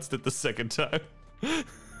pronounced it the second time.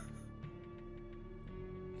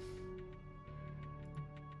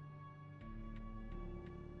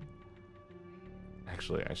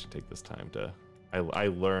 Actually, I should take this time to... I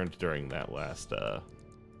learned during that last...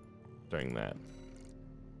 During that...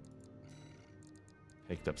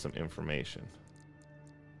 Picked up some information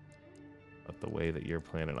about the way that you're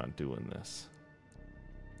planning on doing this.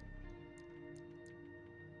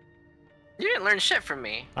 You didn't learn shit from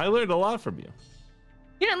me. I learned a lot from you.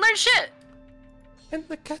 You didn't learn shit. And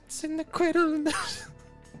the cat's in the cradle.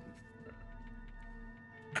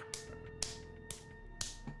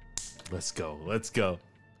 Let's go. Let's go.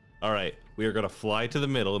 All right. We are going to fly to the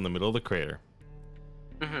middle, in the middle of the crater.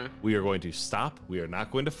 Mm-hmm. We are going to stop. We are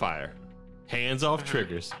not going to fire. Hands off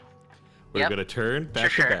triggers. We're going to turn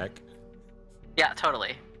back to back. Yeah,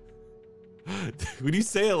 totally. When you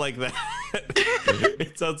say it like that,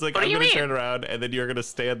 it sounds like I'm going to turn around and then you're going to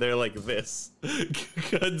stand there like this.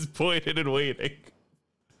 Guns pointed and waiting.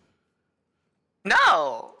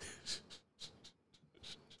 No!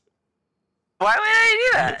 Why would I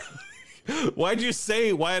do that? Why'd you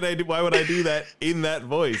say why would I do that in that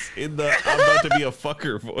voice? In the I'm about to be a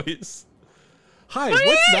fucker voice. Hi,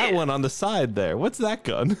 what's that one on the side there? What's that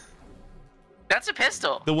gun? That's a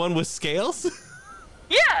pistol. The one with scales?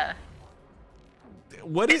 Yeah.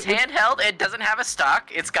 It's handheld. It doesn't have a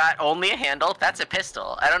stock. It's got only a handle. That's a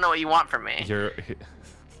pistol. I don't know what you want from me.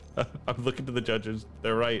 I'm looking to the judges.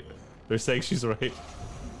 They're right. They're saying she's right.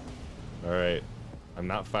 All right. I'm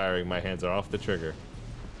not firing. My hands are off the trigger.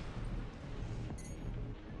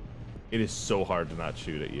 It is so hard to not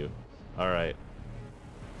shoot at you. All right.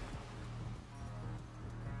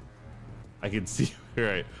 I can see. All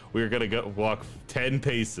right. We're going to walk 10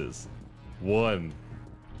 paces. 1,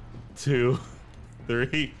 2,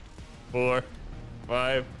 3, 4,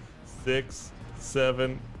 5, 6,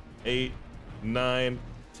 7, 8, 9,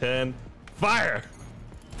 10. Fire!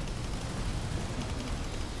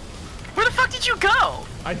 Where the fuck did you go?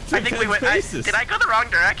 I think we went. Did I go the wrong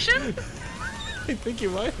direction? I think you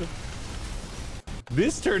might have.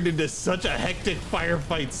 This turned into such a hectic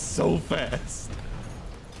firefight so fast.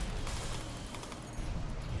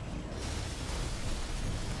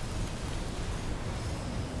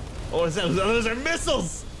 Oh, those are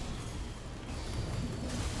missiles!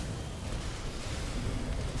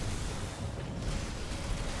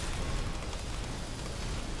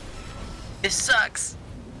 This sucks.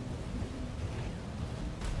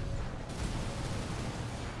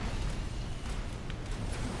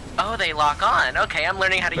 Oh, they lock on. Okay, I'm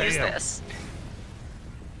learning how to use this.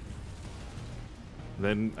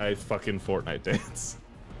 Then I fucking Fortnite dance.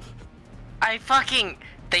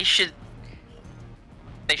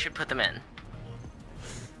 They should put them in.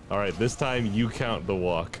 All right, this time you count the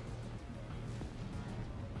walk.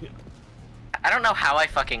 I don't know how I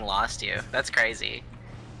fucking lost you. That's crazy.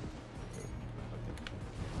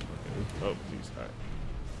 Oh, jeez. All right.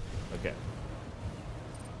 Okay.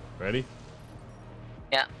 Ready?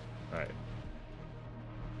 Yeah. All right.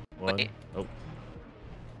 One. Wait. Oh.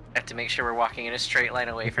 I have to make sure we're walking in a straight line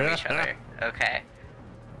away from each other. Okay.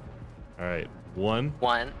 All right. 1.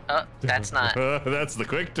 Oh, that's not. That's the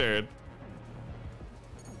quick turn.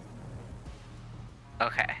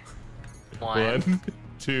 Okay. 1,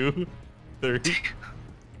 2, 3,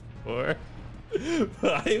 4,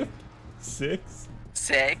 5, 6,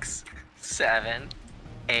 6, 7,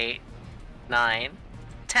 8, 9,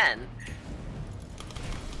 10.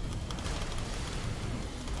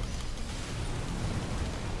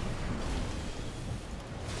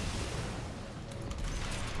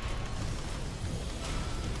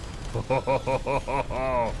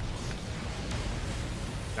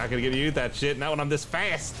 Not gonna get you that shit, not when I'm this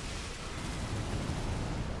fast.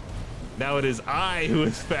 Now it is I who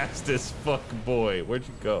is fast as fuck, boy. Where'd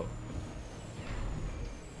you go?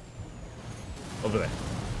 Over there.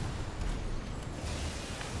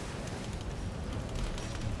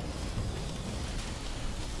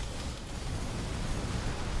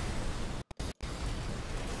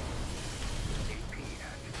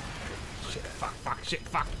 Shit, fuck, shit,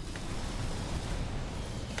 fuck.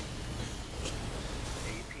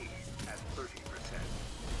 AP at 30%.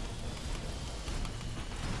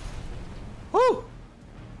 Woo!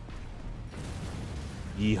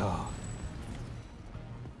 Yeehaw.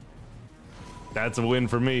 That's a win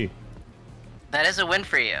for me. That is a win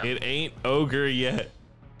for you. It ain't ogre yet.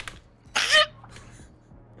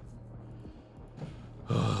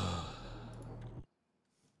 Alright,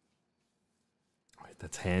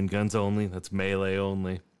 that's handguns only. That's melee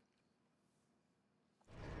only.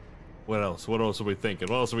 What else? What else are we thinking?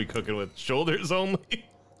 What else are we cooking with? Shoulders only?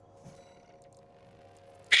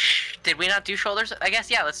 Did we not do shoulders? I guess,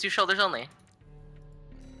 yeah, let's do shoulders only.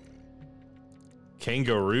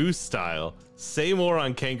 Kangaroo style. Say more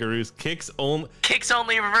on kangaroos. Kicks only. Kicks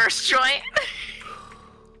only reverse joint.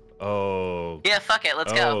 Oh. Yeah, fuck it,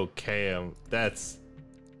 let's go. Oh, Cam. That's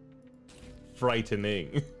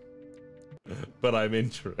frightening. But I'm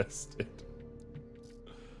interested.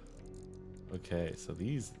 Okay, so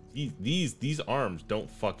these arms don't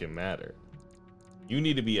fucking matter. You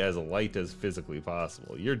need to be as light as physically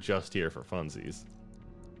possible. You're just here for funsies.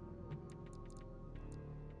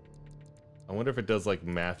 I wonder if it does like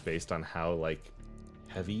math based on how like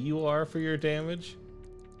heavy you are for your damage.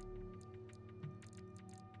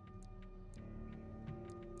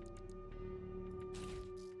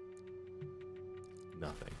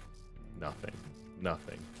 Nothing. Nothing.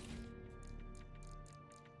 Nothing.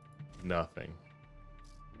 Nothing.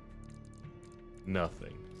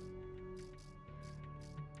 Nothing.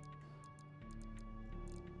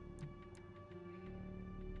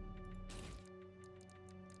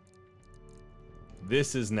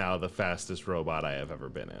 This is now the fastest robot I have ever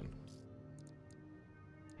been in.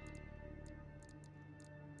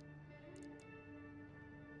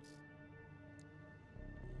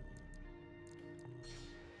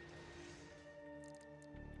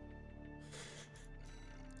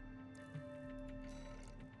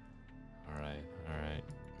 All right, all right.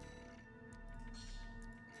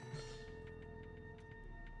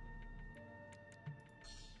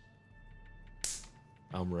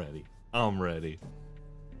 I'm ready. I'm ready.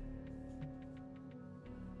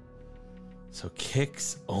 So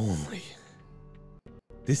kicks only.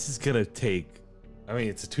 This is gonna take. I mean,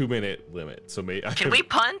 it's a 2-minute limit, so maybe. Can we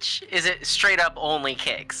punch? Is it straight up only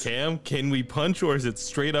kicks? Cam, can we punch or is it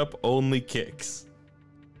straight up only kicks?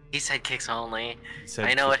 He said kicks only. Said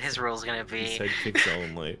I know what kicks- his rule's gonna be. He said kicks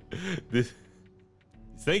only. This.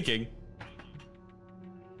 He's thinking.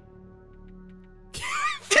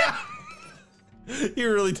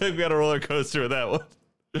 You really took me on a roller coaster with that one.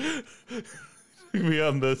 Took me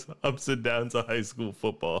on the ups and downs of high school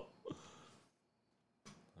football.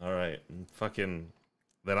 All right, fucking.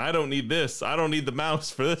 Then I don't need this. I don't need the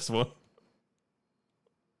mouse for this one.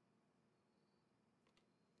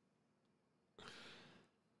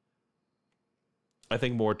 I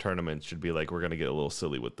think more tournaments should be like, we're gonna get a little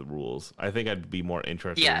silly with the rules. I think I'd be more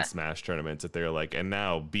interested in Smash tournaments if they're like, and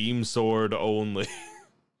now beam sword only.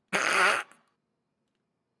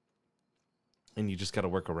 And you just got to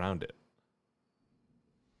work around it.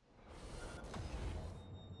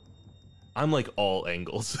 I'm like all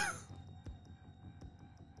angles.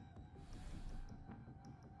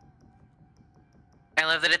 I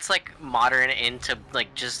love that it's like modern into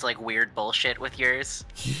like just like weird bullshit with yours.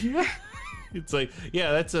 Yeah. It's like,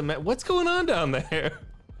 yeah, that's a. What's going on down there?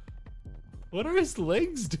 What are his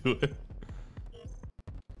legs doing?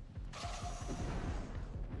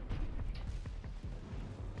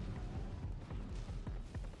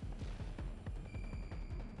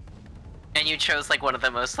 And you chose like one of the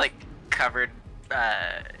most like covered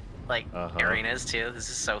arenas too. This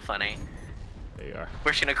is so funny. There you are.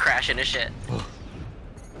 We're just gonna crash into shit.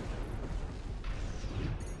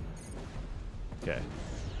 Okay.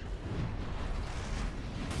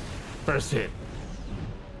 First hit.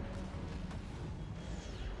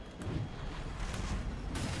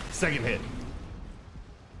 Second hit.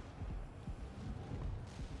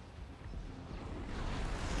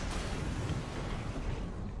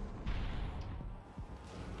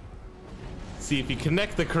 See, if you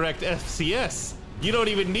connect the correct FCS, you don't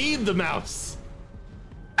even need the mouse.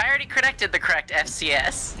 I already connected the correct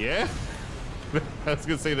FCS. Yeah? I was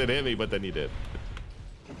gonna say that hit me, but then you did.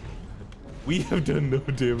 We have done no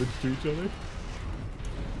damage to each other.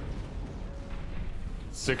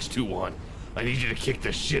 621. I need you to kick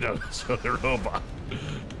the shit out of this other robot.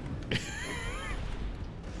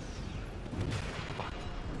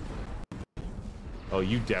 Oh,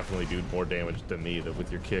 you definitely do more damage than me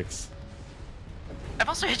with your kicks. I've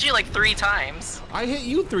also hit you like 3 times. I hit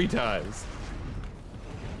you 3 times.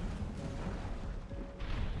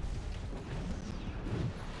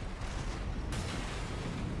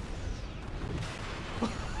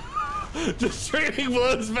 Just trading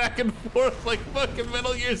blows back and forth like fucking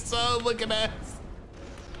Metal Gear Solid looking ass.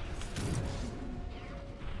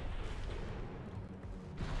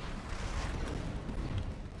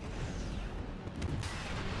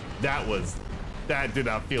 That did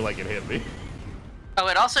not feel like it hit me. Oh,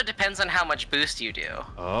 it also depends on how much boost you do.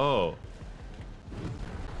 Oh.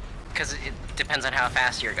 Because it depends on how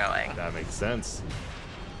fast you're going. That makes sense.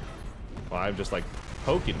 Well, I'm just like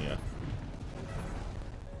poking you.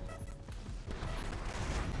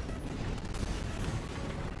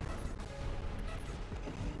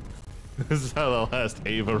 This is how the last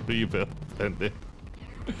Ava rebuild ended.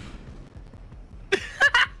 Did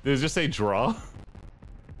it just say draw?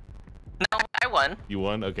 No, I won. You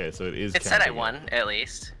won? Okay, so it is. It said I counting won, at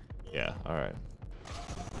least. Yeah, alright.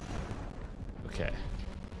 Okay.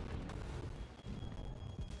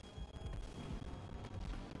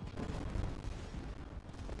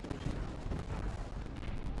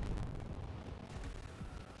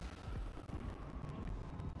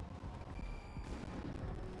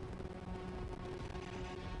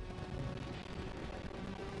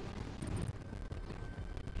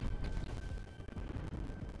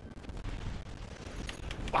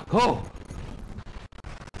 Oh!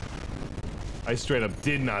 I straight up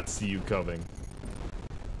did not see you coming.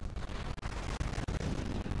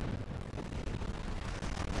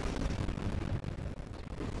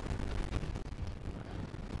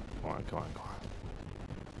 Come on, come on, come on.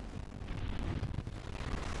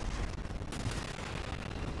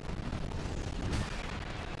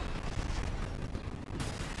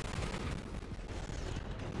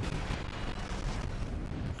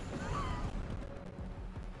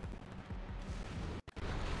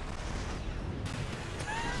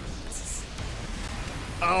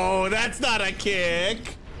 Oh, that's not a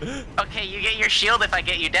kick. Okay, you get your shield if I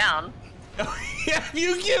get you down. Yeah,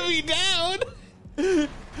 you get me down.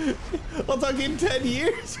 I'll talk in 10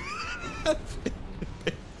 years.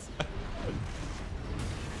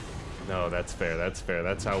 No, that's fair. That's fair.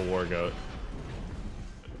 That's how war goes.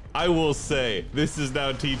 I will say, this is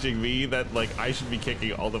now teaching me that, like, I should be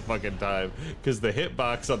kicking all the fucking time, because the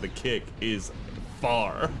hitbox on the kick is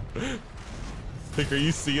far. Like, are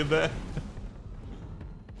you seeing that?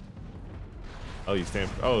 Oh, you stand.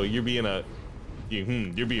 Oh, you're being a. You're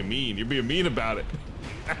being mean. You're being mean about it.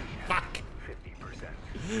 Fuck.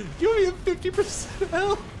 50%. You only have 50%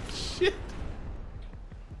 health. Shit.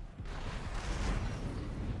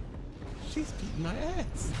 She's beating my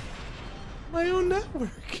ass. My own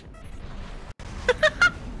network.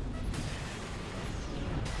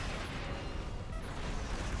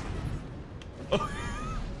 Oh.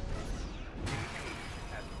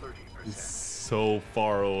 So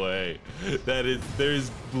far away. There's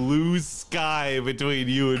blue sky between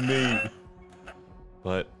you and me.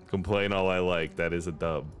 But complain all I like, that is a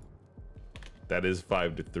dub. That is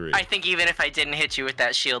 5-3. I think even if I didn't hit you with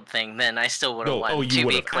that shield thing, then I still would have won. Oh, you to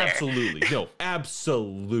would be have. clear. Absolutely. No,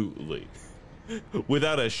 absolutely.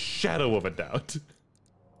 Without a shadow of a doubt.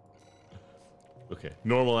 Okay,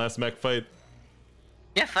 normal ass mech fight.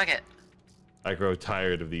 Yeah, fuck it. I grow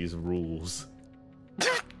tired of these rules.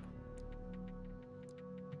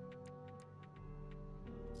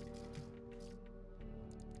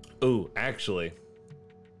 Oh, actually,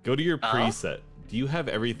 go to your preset. Do you have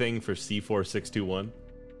everything for C4621?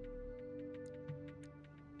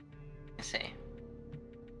 Let's see.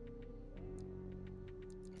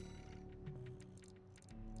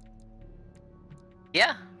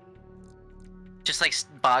 Yeah. Just like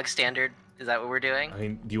bog standard. Is that what we're doing? I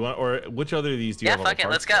mean, do you want, or which other of these do you have? Yeah, fuck it,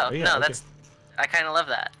 let's go. Oh, yeah, no, okay. that's. I kind of love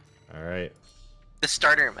that. All right. The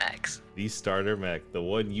starter mechs. The starter mech, the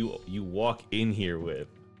one you walk in here with.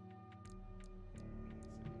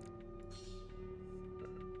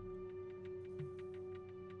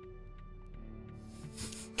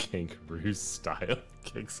 Kangaroo style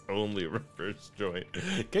kicks only reverse joint.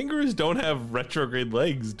 Kangaroos don't have retrograde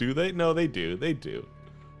legs, do they? No, they do. They do.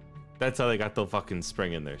 That's how they got the fucking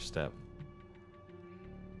spring in their step.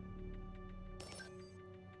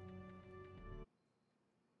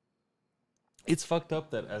 It's fucked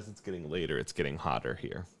up that as it's getting later, it's getting hotter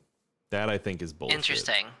here. That I think is bullshit.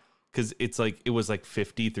 Interesting. Because it's like, it was like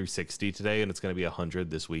 50 through 60 today, and it's going to be 100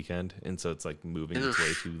 this weekend. And so it's like moving its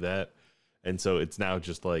way to that. And so it's now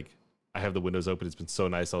just like, I have the windows open. It's been so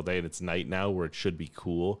nice all day, and it's night now where it should be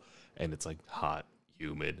cool. And it's like hot,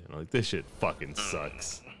 humid. And I'm like, this shit fucking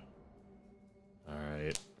sucks. All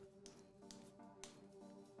right.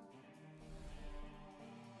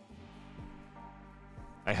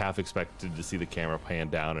 I half expected to see the camera pan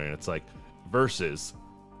down, and it's like, versus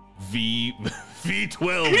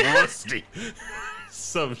V12 Rusty.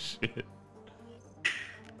 Some shit.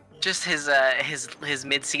 Just his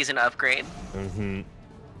mid-season upgrade. Mm-hmm.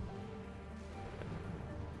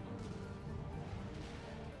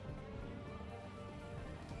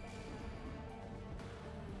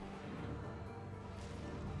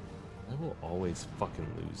 I will always fucking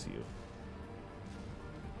lose you.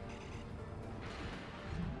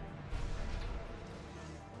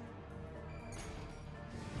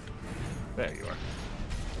 There you are.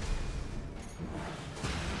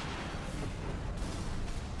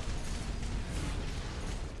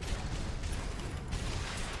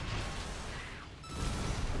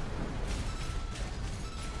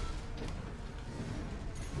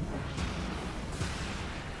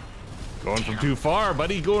 Going from too far,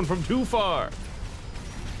 buddy. Going from too far.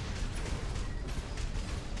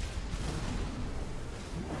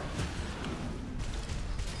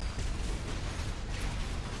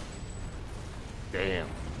 Damn.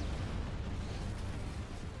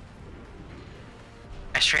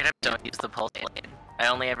 I straight up don't use the pulse blade. I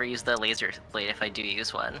only ever use the laser blade if I do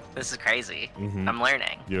use one. This is crazy. Mm-hmm. I'm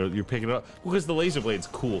learning. You're picking it up because the laser blade's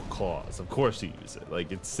cool claws. Of course you use it.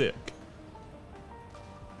 Like, it's sick.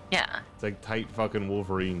 Yeah. It's like tight fucking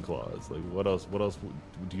Wolverine claws. Like, what else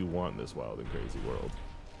do you want in this wild and crazy world?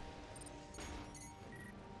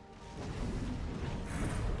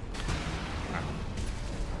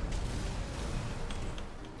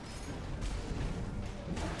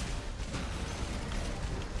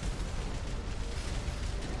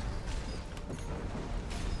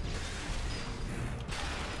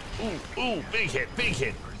 Ooh, big hit, big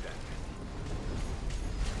hit.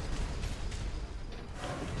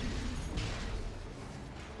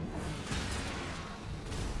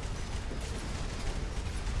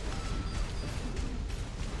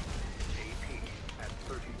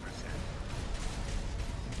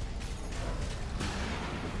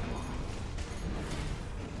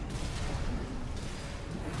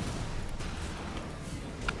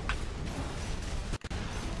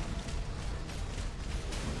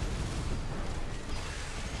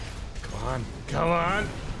 Come on.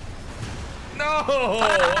 No!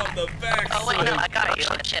 On the back. Oh, wait, no, I got you.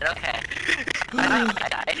 Oh, shit, okay. I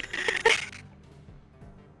died.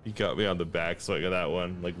 You got me on the back swing of that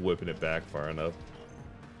one, like whipping it back far enough.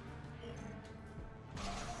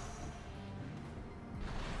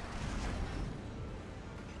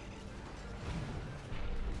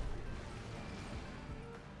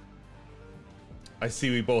 I see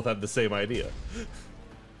we both have the same idea.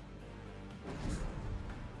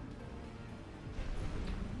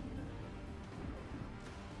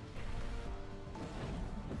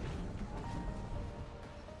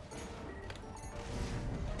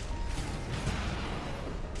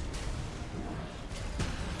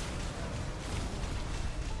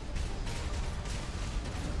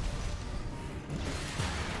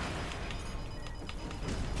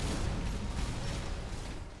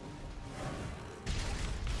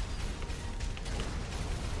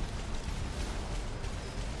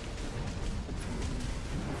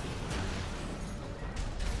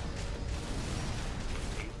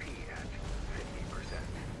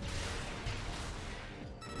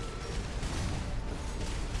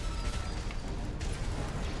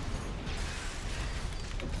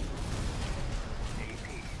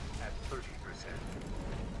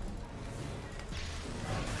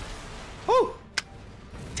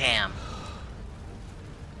 Damn.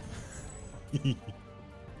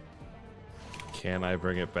 Can I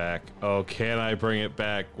bring it back? Oh, can I bring it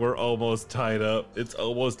back? We're almost tied up. It's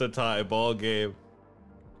almost a tie ball game.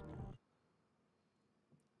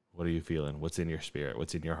 What are you feeling? What's in your spirit?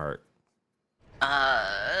 What's in your heart?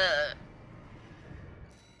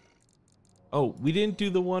 Oh, we didn't do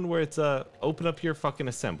the one where it's open up your fucking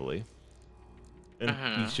assembly. And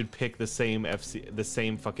you should pick the same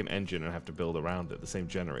fucking engine and have to build around it, the same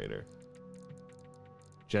generator.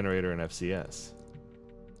 generator and FCS.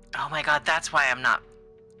 Oh my god, that's why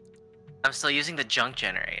I'm still using the junk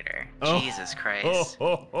generator. Oh. Jesus Christ.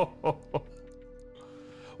 Well,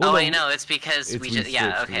 Oh wait, no, it's because we just, yeah,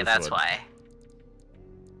 switched to okay, this that's one. why.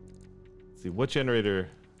 Let's see, what generator?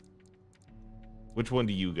 Which one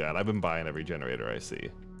do you got? I've been buying every generator I see.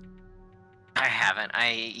 I haven't.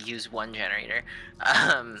 I use one generator.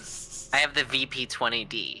 I have the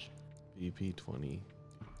VP20D. VP20.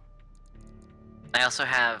 I also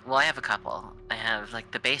have, well, I have a couple. I have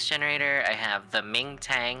like the base generator. I have the Ming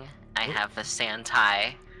Tang. I have the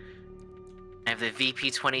Santai. I have the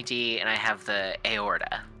VP20D, and I have the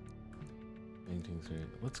Aorta. Mingting's great.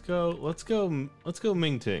 Let's go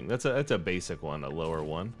Mingting. That's a basic one, a lower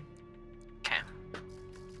one. Okay.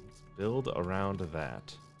 Let's build around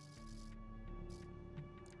that.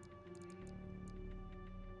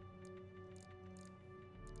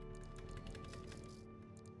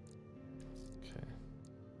 Okay.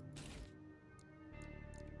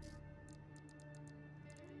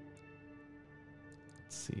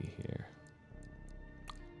 Let's see here.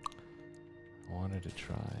 I wanted to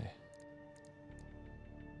try.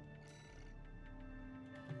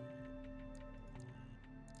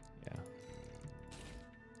 Yeah.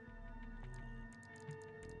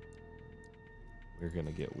 We're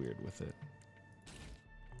gonna get weird with it.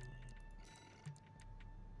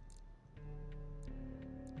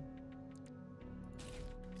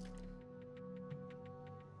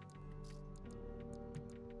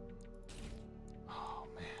 Oh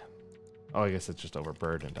man. Oh, I guess it's just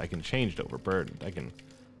overburdened. I can change to overburdened. I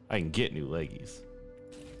can get new leggies.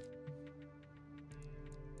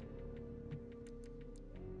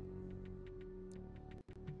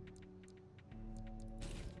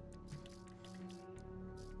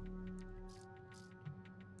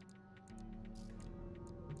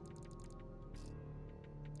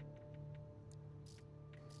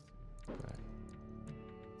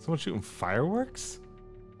 Someone shooting fireworks?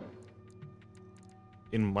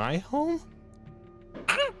 In my home?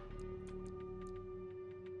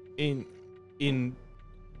 In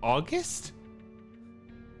August?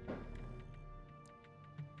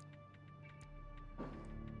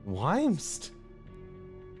 Wimst.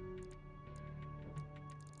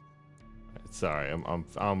 Sorry,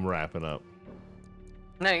 I'm wrapping up.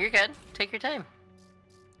 No, you're good. Take your time.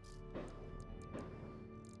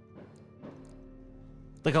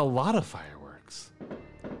 Like a lot of fireworks.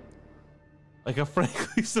 Like a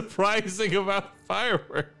frankly surprising amount of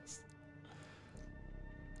fireworks.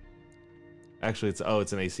 Actually,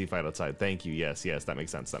 it's an AC fight outside. Thank you. Yes, that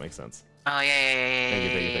makes sense. That makes sense. Oh yeah.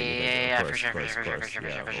 Thank you. For sure.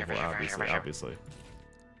 Obviously.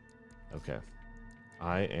 Okay.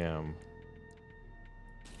 I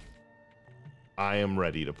am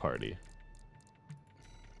ready to party.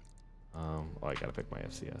 Oh, I gotta pick my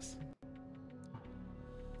FCS.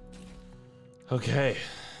 Okay.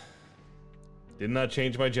 Did not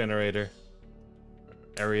change my generator.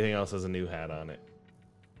 Everything else has a new hat on it.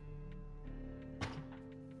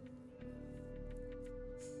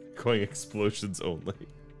 Going explosions only.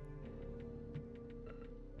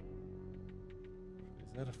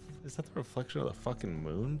 Is that the reflection of the fucking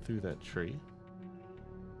moon through that tree?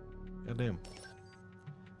 Goddamn.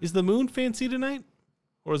 Is the moon fancy tonight?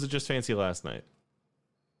 Or was it just fancy last night?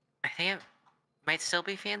 I think it might still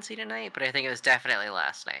be fancy tonight, but I think it was definitely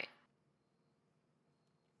last night.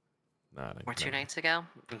 Or 2 nights ago?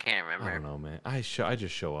 I can't remember. I don't know, man. I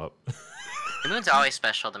just show up. The moon's always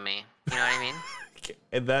special to me. You know what I mean?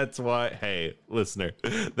 And that's why, hey, listener,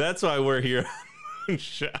 that's why we're here.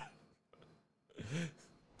 Moonshot.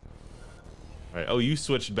 All right. Oh, you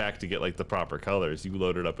switched back to get like the proper colors. You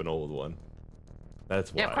loaded up an old one.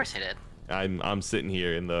 That's why. Yeah, of course I did. I'm sitting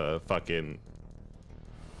here in the fucking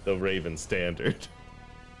Raven standard.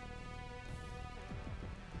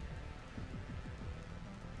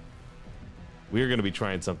 We're gonna be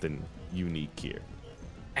trying something unique here.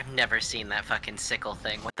 I've never seen that fucking sickle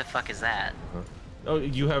thing. What the fuck is that? Huh? Oh,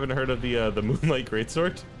 you haven't heard of the Moonlight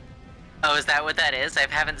Greatsword? Oh, is that what that is? I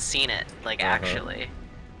haven't seen it, like, actually.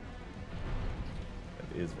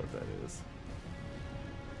 That is what that is.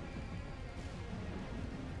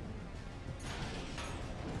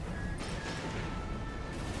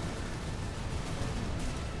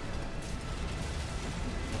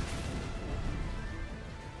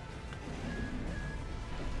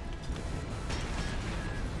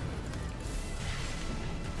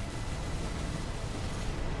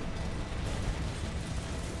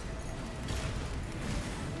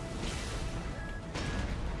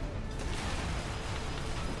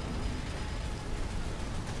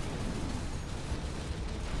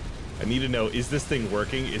 I need to know, is this thing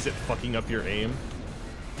working? Is it fucking up your aim?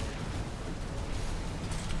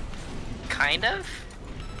 kind of.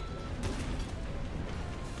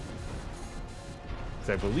 Because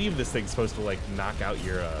I believe this thing's supposed to like knock out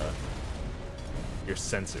your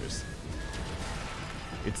sensors.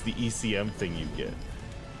 It's the ECM thing you get.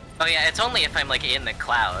 Oh yeah, it's only if I'm like in the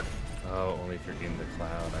cloud. Oh, only if you're in the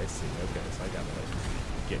cloud. I see. Okay, so I gotta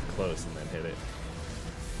like get close and then hit it.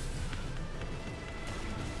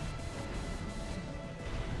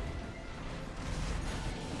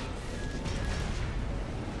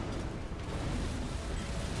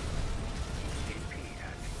 AP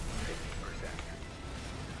at 50%.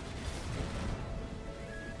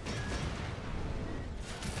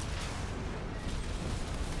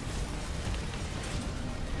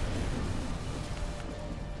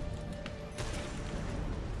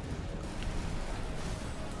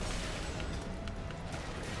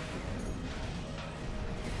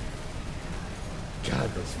 God,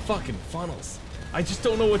 those fucking funnels. I just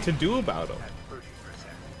don't know what to do about them. At 30%.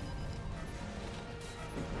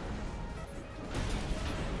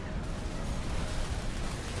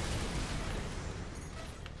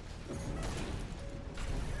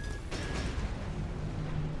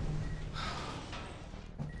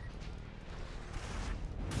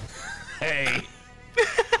 Hey.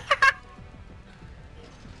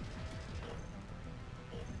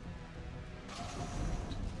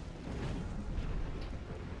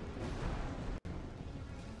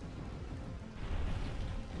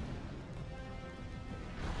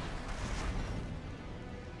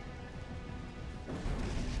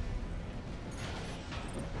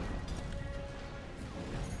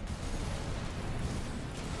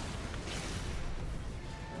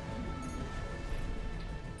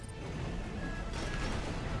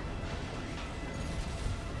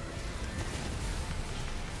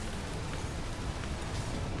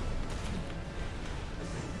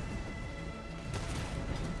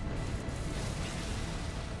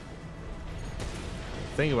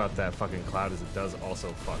 The thing about that fucking cloud is it does also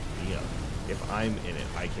fuck me up. If I'm in it,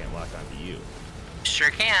 I can't lock onto you.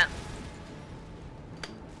 Sure can't.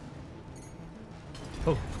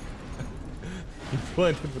 Oh. You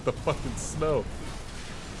blended with the fucking snow.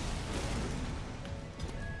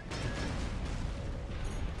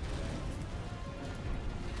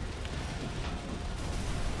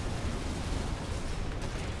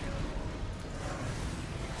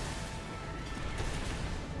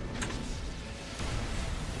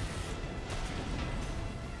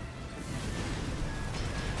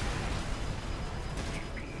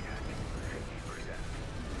 AP at 50%.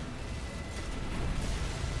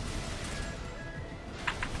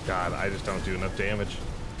 God, I just don't do enough damage.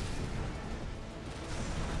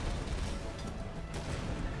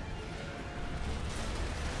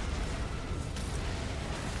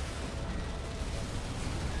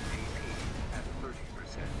 AP at 30%.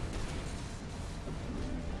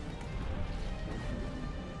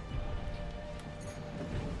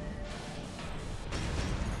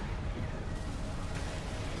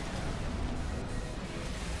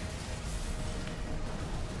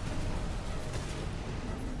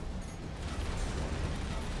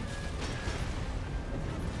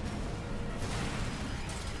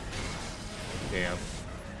 Damn.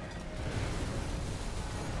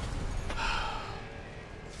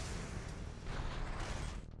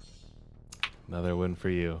 Another win for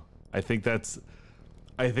you. I think that's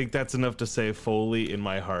enough to say fully in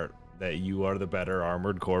my heart that you are the better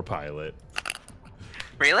armored core pilot.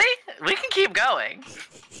 Really? We can keep going.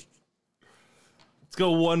 Let's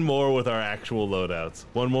go one more with our actual loadouts.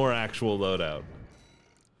 One more actual loadout.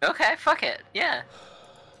 Okay, fuck it. Yeah.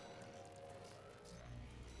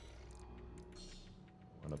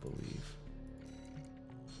 Wanna believe.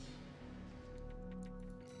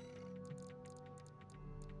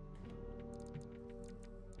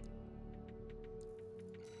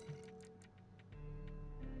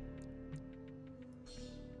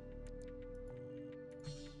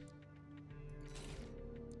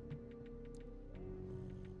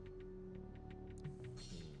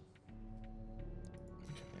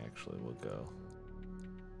 Actually, we'll go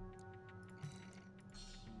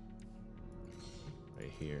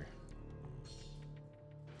right here.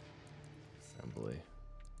 Assembly.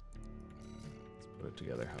 Let's put it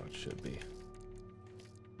together how it should be.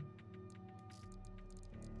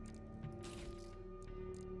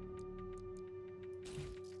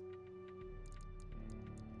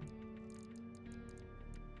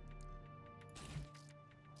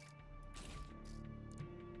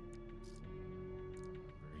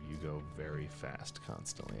 You go very fast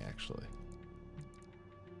constantly, actually.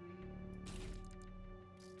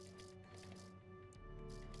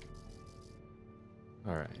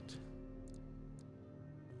 All right.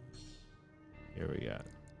 Here we got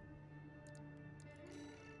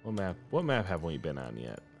What map haven't we been on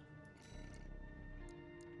yet?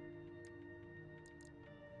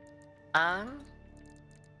 Not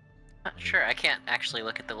sure. I can't actually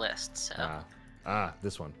look at the list, so.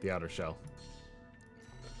 This one, the outer shell.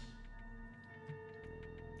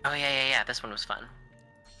 Oh yeah. This one was fun.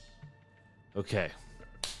 Okay.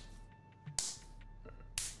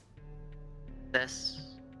 This.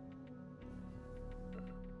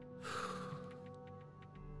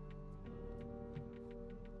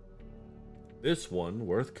 This one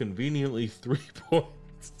worth conveniently 3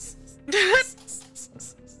 points.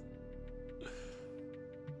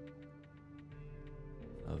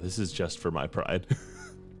 Oh, this is just for my pride.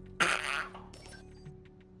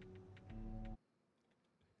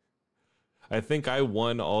 I think I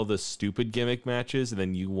won all the stupid gimmick matches, and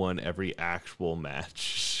then you won every actual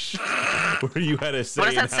match. Where you had to say.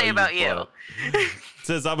 What does that say about you? It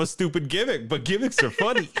says I'm a stupid gimmick, but gimmicks are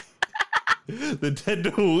funny. The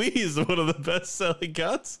Nintendo Wii is one of the best-selling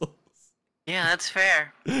consoles. Yeah, that's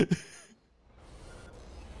fair.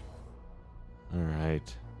 All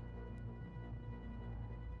right.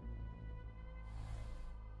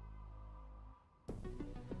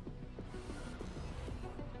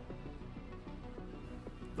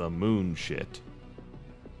 The moon shit.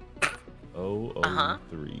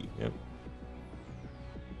 003. Yep.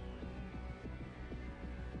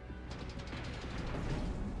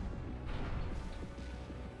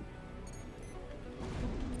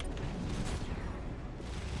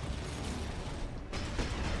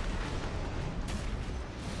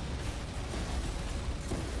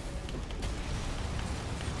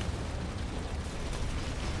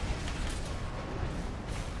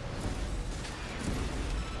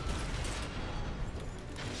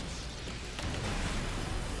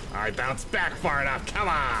 I bounced back far enough. Come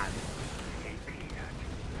on. AP at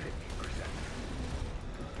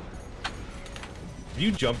 50%.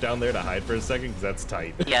 You jump down there to hide for a second, because that's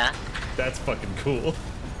tight. Yeah. That's fucking cool.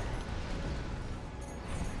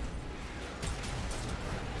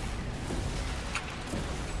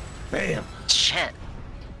 Bam. Shit.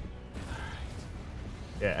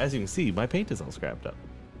 Yeah, as you can see, my paint is all scrapped up.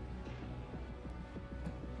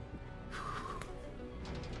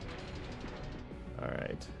 All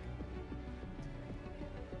right.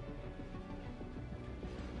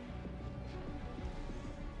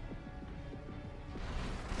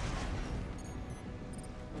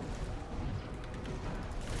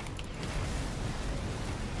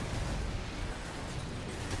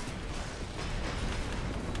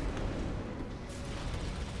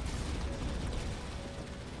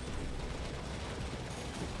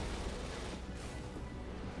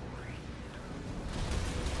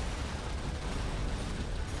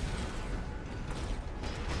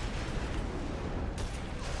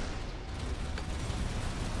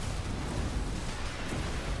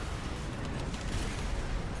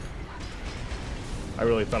 I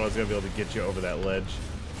really thought I was gonna be able to get you over that ledge.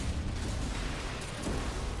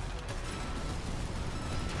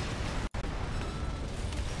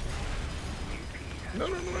 No.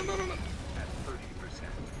 At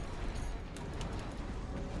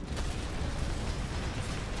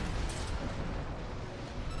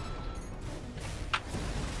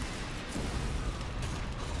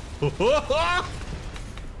 30%.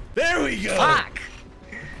 There we go. Fuck.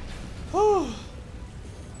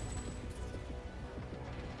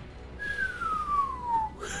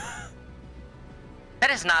 That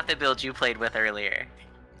is not the build you played with earlier.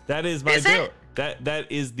 That is my Is build. it?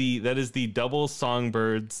 That is the double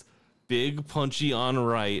songbirds, big punchy on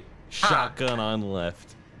right, shotgun on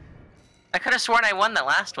left. I could have sworn I won the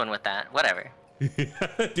last one with that. Whatever. Do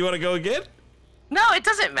you want to go again? No, it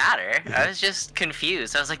doesn't matter. I was just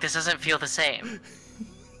confused. I was like, this doesn't feel the same.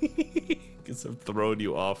 Because I've thrown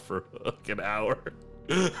you off for like an hour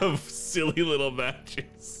of silly little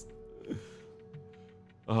matches.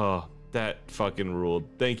 Oh, that fucking ruled.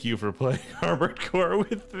 Thank you for playing Armored Core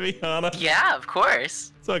with me, Hana. Yeah, of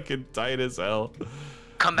course. Fucking tight as hell.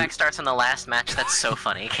 Comeback starts in the last match. That's so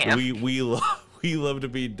funny, Cam. We love to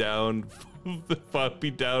be down. Be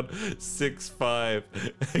down 6-5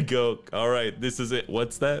 and go. All right, this is it.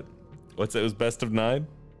 What's that? What's that? It was best of 9.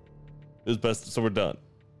 It was best. So we're done.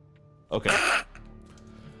 Okay.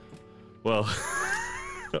 Well,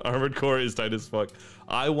 Armored Core is tight as fuck.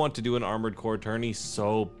 I want to do an Armored Core tourney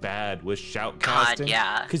so bad with shout casting.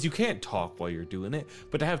 yeah. Because you can't talk while you're doing it.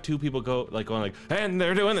 But to have two people going like, and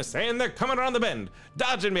they're doing this, and they're coming around the bend,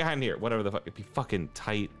 dodging behind here, whatever the fuck, it'd be fucking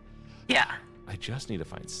tight. Yeah. I just need to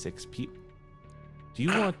find 6 people. Do you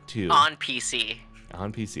want to On PC.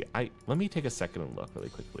 on PC? Let me take a second and look really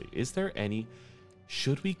quickly. Is there any?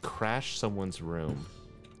 Should we crash someone's room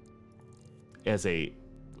as a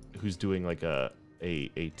who's doing like a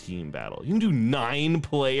team battle. You can do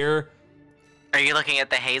 9-player. Are you looking at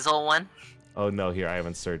the Hazel one? Oh no, here I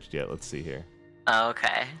haven't searched yet. Let's see here. Oh,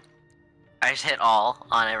 okay. I just hit all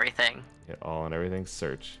on everything. Hit all on everything.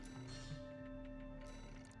 Search.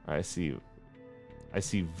 I see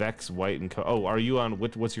Vex, White, and oh, are you on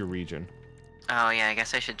what's your region? Oh yeah, I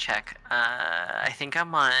guess I should check. I think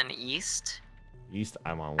I'm on East. East.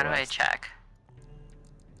 I'm on How West. do I check?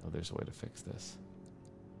 Oh, there's a way to fix this.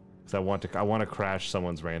 Cause I want to crash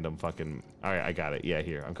someone's random fucking. All right, I got it. Yeah,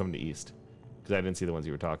 here I'm coming to East. Cause I didn't see the ones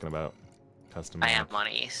you were talking about. Custom. I am map, on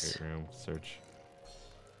East. create room. Search.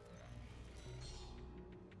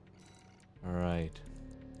 All right.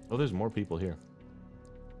 Oh, there's more people here.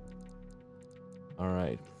 All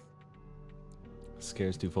right.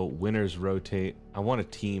 Scares to vote. Winners rotate. I want a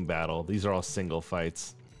team battle. These are all single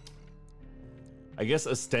fights. I guess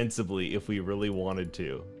ostensibly, if we really wanted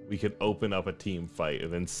to, we could open up a team fight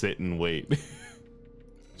and then sit and wait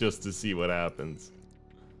just to see what happens.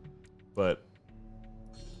 But,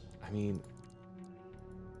 I mean,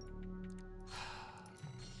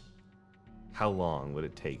 how long would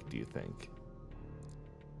it take, do you think?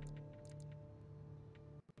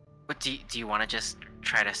 What do you want to just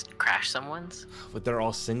try to crash someone's? But they're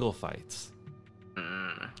all single fights.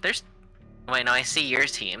 There's. Wait, no, I see your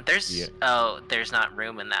team. There's. Yeah. Oh, there's not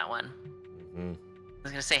room in that one. Mm-hmm. I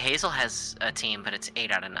was gonna say Hazel has a team, but it's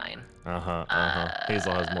 8 out of 9.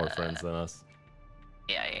 Hazel has more friends than us.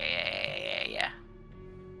 Yeah.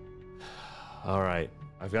 All right,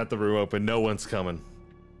 I've got the room open. No one's coming.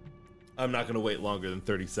 I'm not gonna wait longer than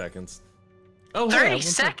 30 seconds. Oh, 30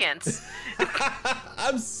 seconds.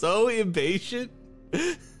 I'm so impatient.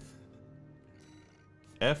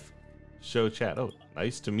 F, show chat. Oh,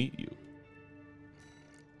 nice to meet you.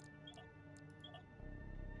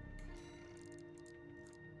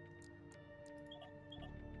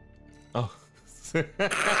 Oh.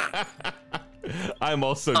 I'm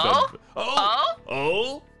also done.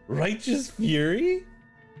 Oh, Righteous Fury?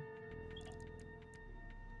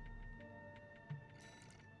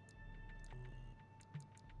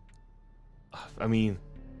 I mean,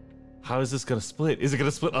 how is this gonna split? Is it gonna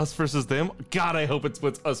split us versus them? God, I hope it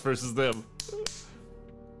splits us versus them.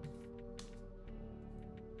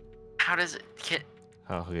 How does it get?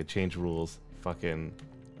 Oh, okay, change rules. Fucking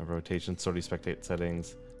rotation, sortie, spectate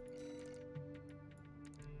settings.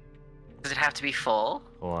 Does it have to be full?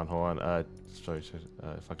 Hold on. Sorry,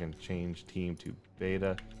 fucking change team to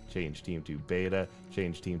beta. Change team to beta.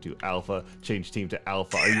 Change team to alpha. Change team to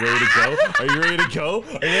alpha. Are you ready to go? Are you ready to go?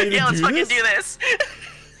 Are you ready to Yeah, let's do fucking this? do this.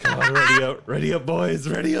 Come on, ready up. Ready up, boys.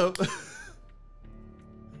 Ready up.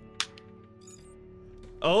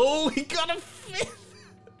 Oh, he got a fifth.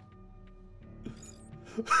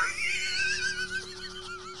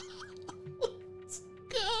 Let's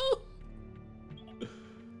go.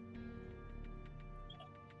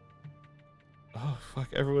 Oh, fuck.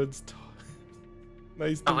 Everyone's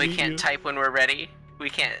nice to Oh, we meet can't you. type when we're ready. We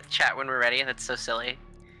can't chat when we're ready. That's so silly.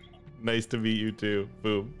 Nice to meet you too.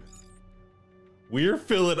 Boom. We're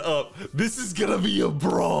filling up. This is gonna be a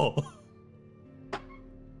brawl.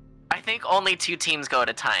 I think only 2 teams go at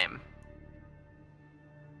a time.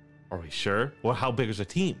 Are we sure? Well, how big is a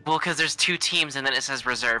team? Well, because there's 2 teams and then it says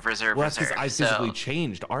reserve. Well, that's because I physically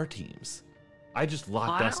changed our teams. I just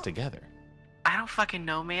locked us together. I don't fucking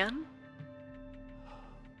know, man.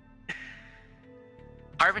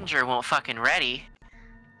 Harbinger won't fucking ready.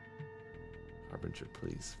 Harbinger,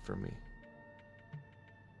 please, for me.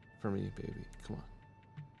 For me, baby. Come on.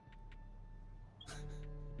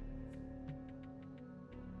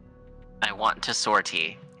 I want to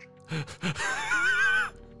sortie.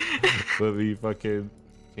 Let me fucking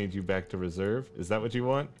change you back to reserve. Is that what you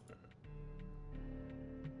want?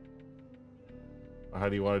 Or how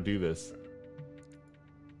do you want to do this?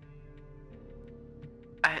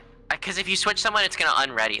 Because if you switch someone, it's gonna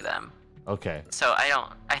unready them. Okay. So I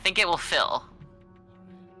think it will fill.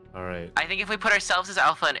 All right. I think if we put ourselves as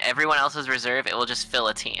alpha and everyone else as reserve, it will just fill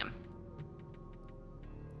a team.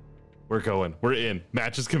 We're going. We're in.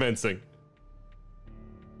 Match is commencing.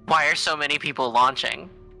 Why are so many people launching?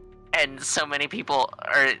 And so many people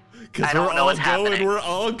are... Because I don't know what's happening. We're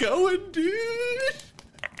all going, dude.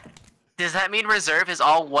 Does that mean reserve is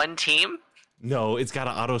all one team? No, it's got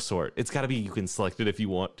to auto sort. It's got to be you can select it if you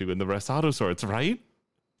want to, and the rest auto sorts, right?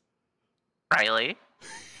 Riley?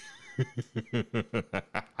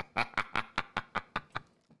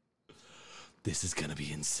 This is gonna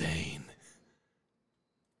be insane.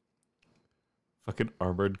 Fucking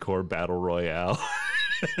Armored Core Battle Royale.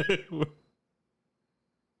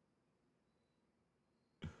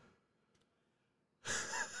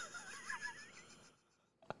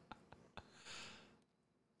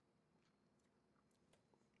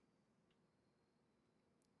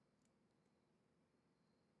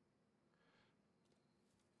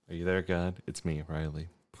 Are you there, God? It's me, Riley.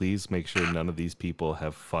 Please make sure none of these people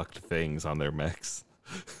have fucked things on their mechs.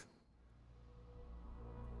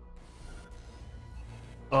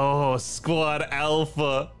 Oh, Squad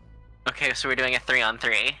Alpha. Okay, so we're doing a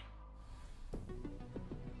 3-on-3.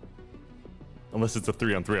 Unless it's a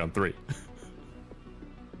 3-on-3-on-3.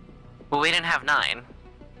 Well, we didn't have 9.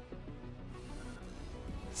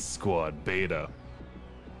 Squad Beta.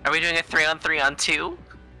 Are we doing a 3-on-3-on-2?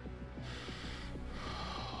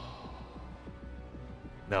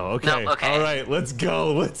 No, okay. No, okay. All right, let's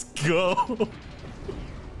go. Let's go.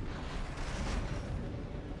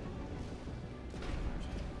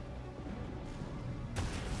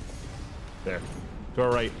 There. To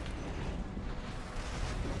our right.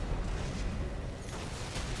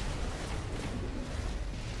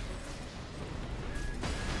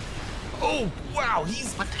 Oh, wow.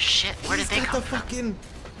 What the shit? Where did they come from?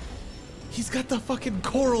 He's got the fucking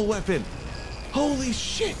coral weapon. Holy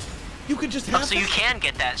shit. You could just have Oh, so you that? can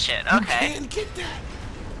get that shit. You Okay. can get that.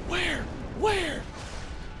 Where? Where?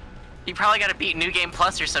 You probably gotta beat New Game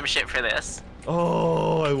Plus or some shit for this.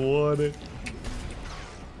 Oh, I want it.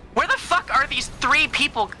 Where the fuck are these 3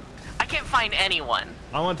 people? I can't find anyone.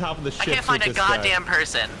 I'm on top of the ship. I can't find a goddamn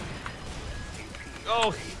person.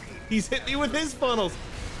 Oh, he's hit me with his funnels.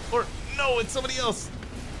 Or, no, it's somebody else.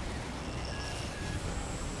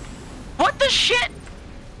 What the shit?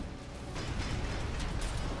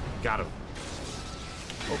 Got him.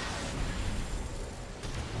 Oh.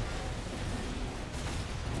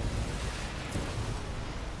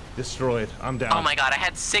 Destroyed. I'm down. Oh my god, I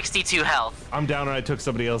had 62 health. I'm down and I took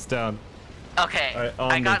somebody else down. Okay, Alright,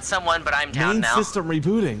 I got someone, but I'm down now. System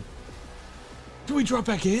rebooting. Do we drop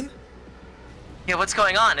back in? Yeah, what's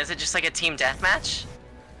going on? Is it just like a team deathmatch?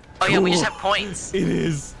 Oh yeah, we just have points. It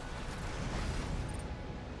is.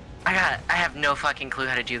 I have no fucking clue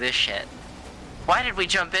how to do this shit. Why did we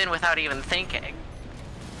jump in without even thinking?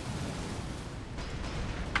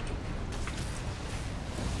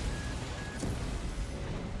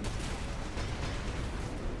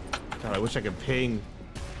 God, I wish I could ping.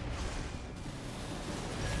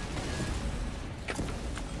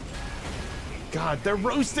 God, they're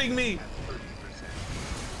roasting me.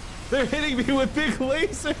 They're hitting me with big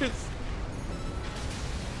lasers.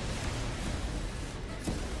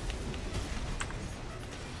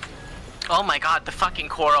 Oh my god, the fucking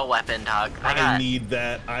coral weapon, dog. I need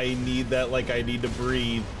that. I need that like I need to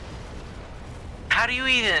breathe. How do you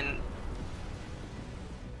even...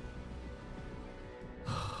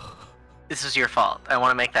 This is your fault. I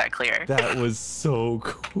want to make that clear. That was so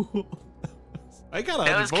cool. I got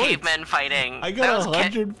 100 That was points. cavemen fighting. I got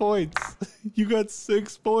 100 points. You got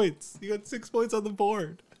 6 points. You got 6 points on the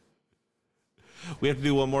board. We have to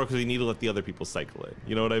do one more because we need to let the other people cycle in.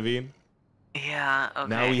 You know what I mean? Yeah, okay.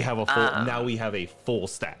 Now we have a full. Now we have a full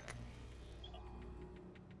stack.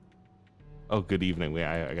 Oh, good evening.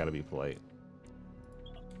 I gotta be polite.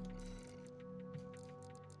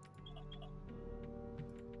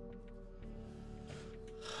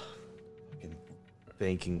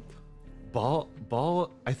 Thinking, Ball.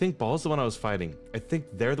 I think Ball's the one I was fighting. I think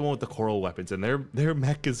they're the one with the coral weapons, and their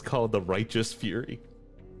mech is called the Righteous Fury.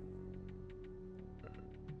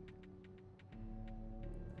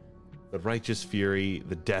 The Righteous Fury,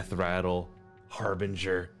 the Death Rattle,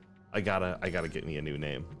 Harbinger. I gotta get me a new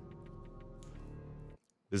name.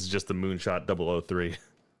 This is just the Moonshot 003.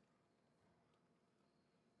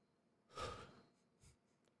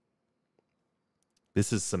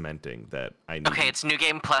 This is cementing that I need. Okay, it's New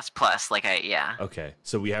Game Plus Plus, yeah. Okay,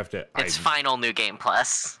 so we have to. It's final New Game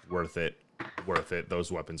Plus. Worth it. Worth it.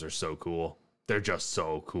 Those weapons are so cool. They're just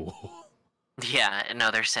so cool. Yeah,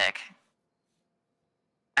 no, they're sick.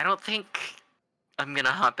 I don't think I'm gonna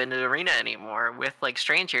hop into the arena anymore with like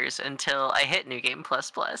strangers until I hit New Game Plus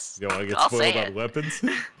Plus. You wanna get I'll spoiled say on it. weapons?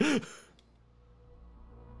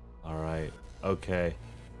 Alright, okay.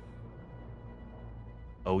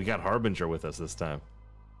 Oh, we got Harbinger with us this time.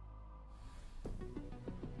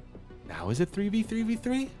 Now is it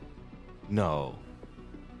 3v3v3? No.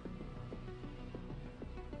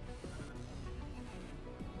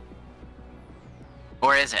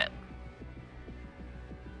 Or is it?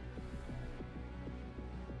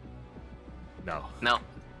 No. No.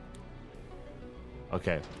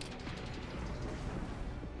 Okay.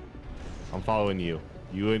 I'm following you.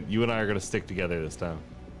 You and I are gonna stick together this time.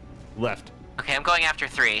 Left. Okay, I'm going after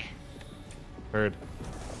 3. Heard.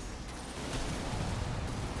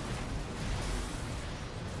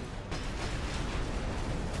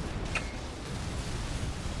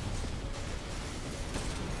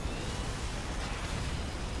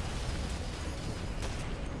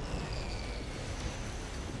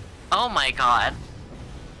 Oh my god.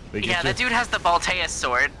 They get Yeah, you? that dude has the Balteus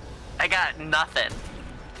sword. I got nothing.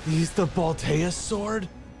 He's the Balteus sword?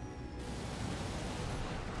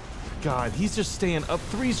 God, he's just staying up.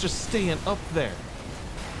 3's just staying up there.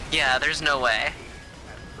 Yeah, there's no way.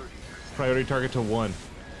 Priority target to 1.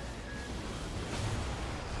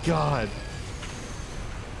 God.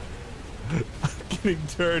 I'm getting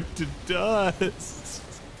turned to dust.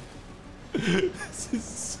 This is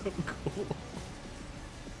so cool.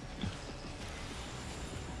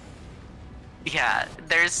 Yeah,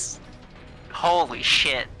 there's... Holy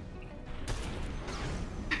shit.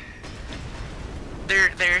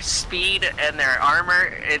 Their speed and their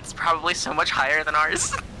armor, it's probably so much higher than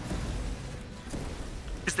ours.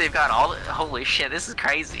 Because they've got all... Holy shit, this is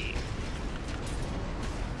crazy.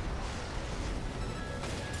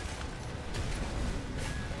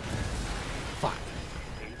 Fuck.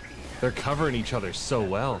 They're covering each other so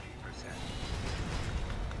well.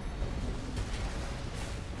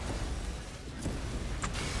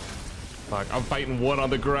 Fuck, I'm fighting 1 on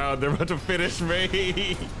the ground. They're about to finish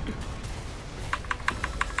me.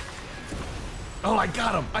 Oh, I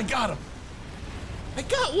got him. I got him. I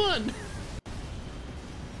got 1.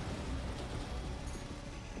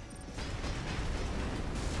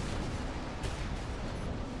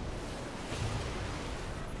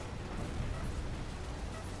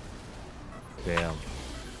 Damn.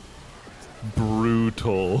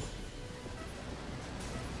 Brutal.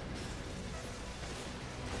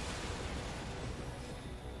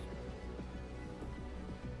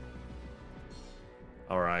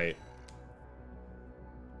 All right.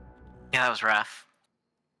 Yeah, that was rough.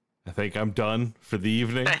 I think I'm done for the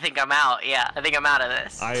evening. I think I'm out. Yeah, I think I'm out of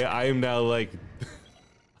this. I am now like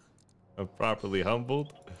I'm properly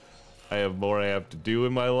humbled. I have more I have to do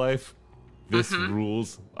in my life. This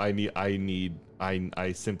rules. I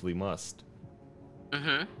simply must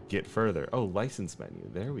get further. Oh, license menu.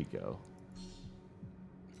 There we go.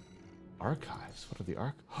 Archives. What are the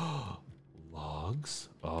logs?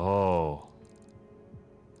 Oh.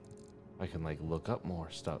 I can like look up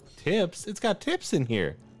more stuff. Tips. It's got tips in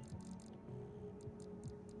here.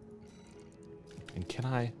 And can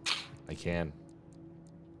I can.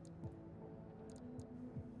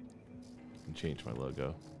 I can change my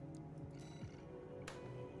logo.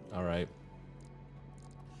 All right.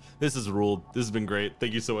 This is ruled. This has been great.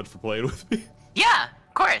 Thank you so much for playing with me. Yeah,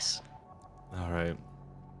 of course. All right.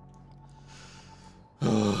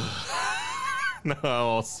 Now I'm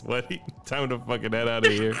all sweaty. Time to fucking head out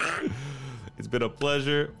of here. It's been a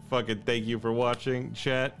pleasure. Fucking thank you for watching,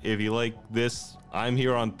 chat. If you like this, I'm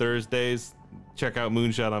here on Thursdays. Check out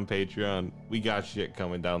Moonshot on Patreon. We got shit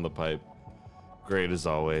coming down the pipe. Great as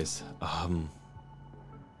always.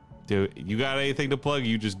 Dude, you got anything to plug?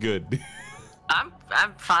 You just good? I'm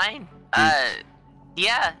fine.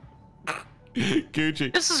 Yeah.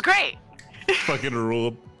 Gucci. This is great. Fucking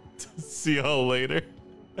ruled. See y'all later.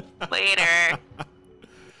 Later.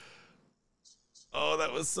 Oh,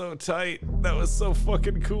 that was so tight. That was so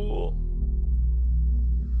fucking cool.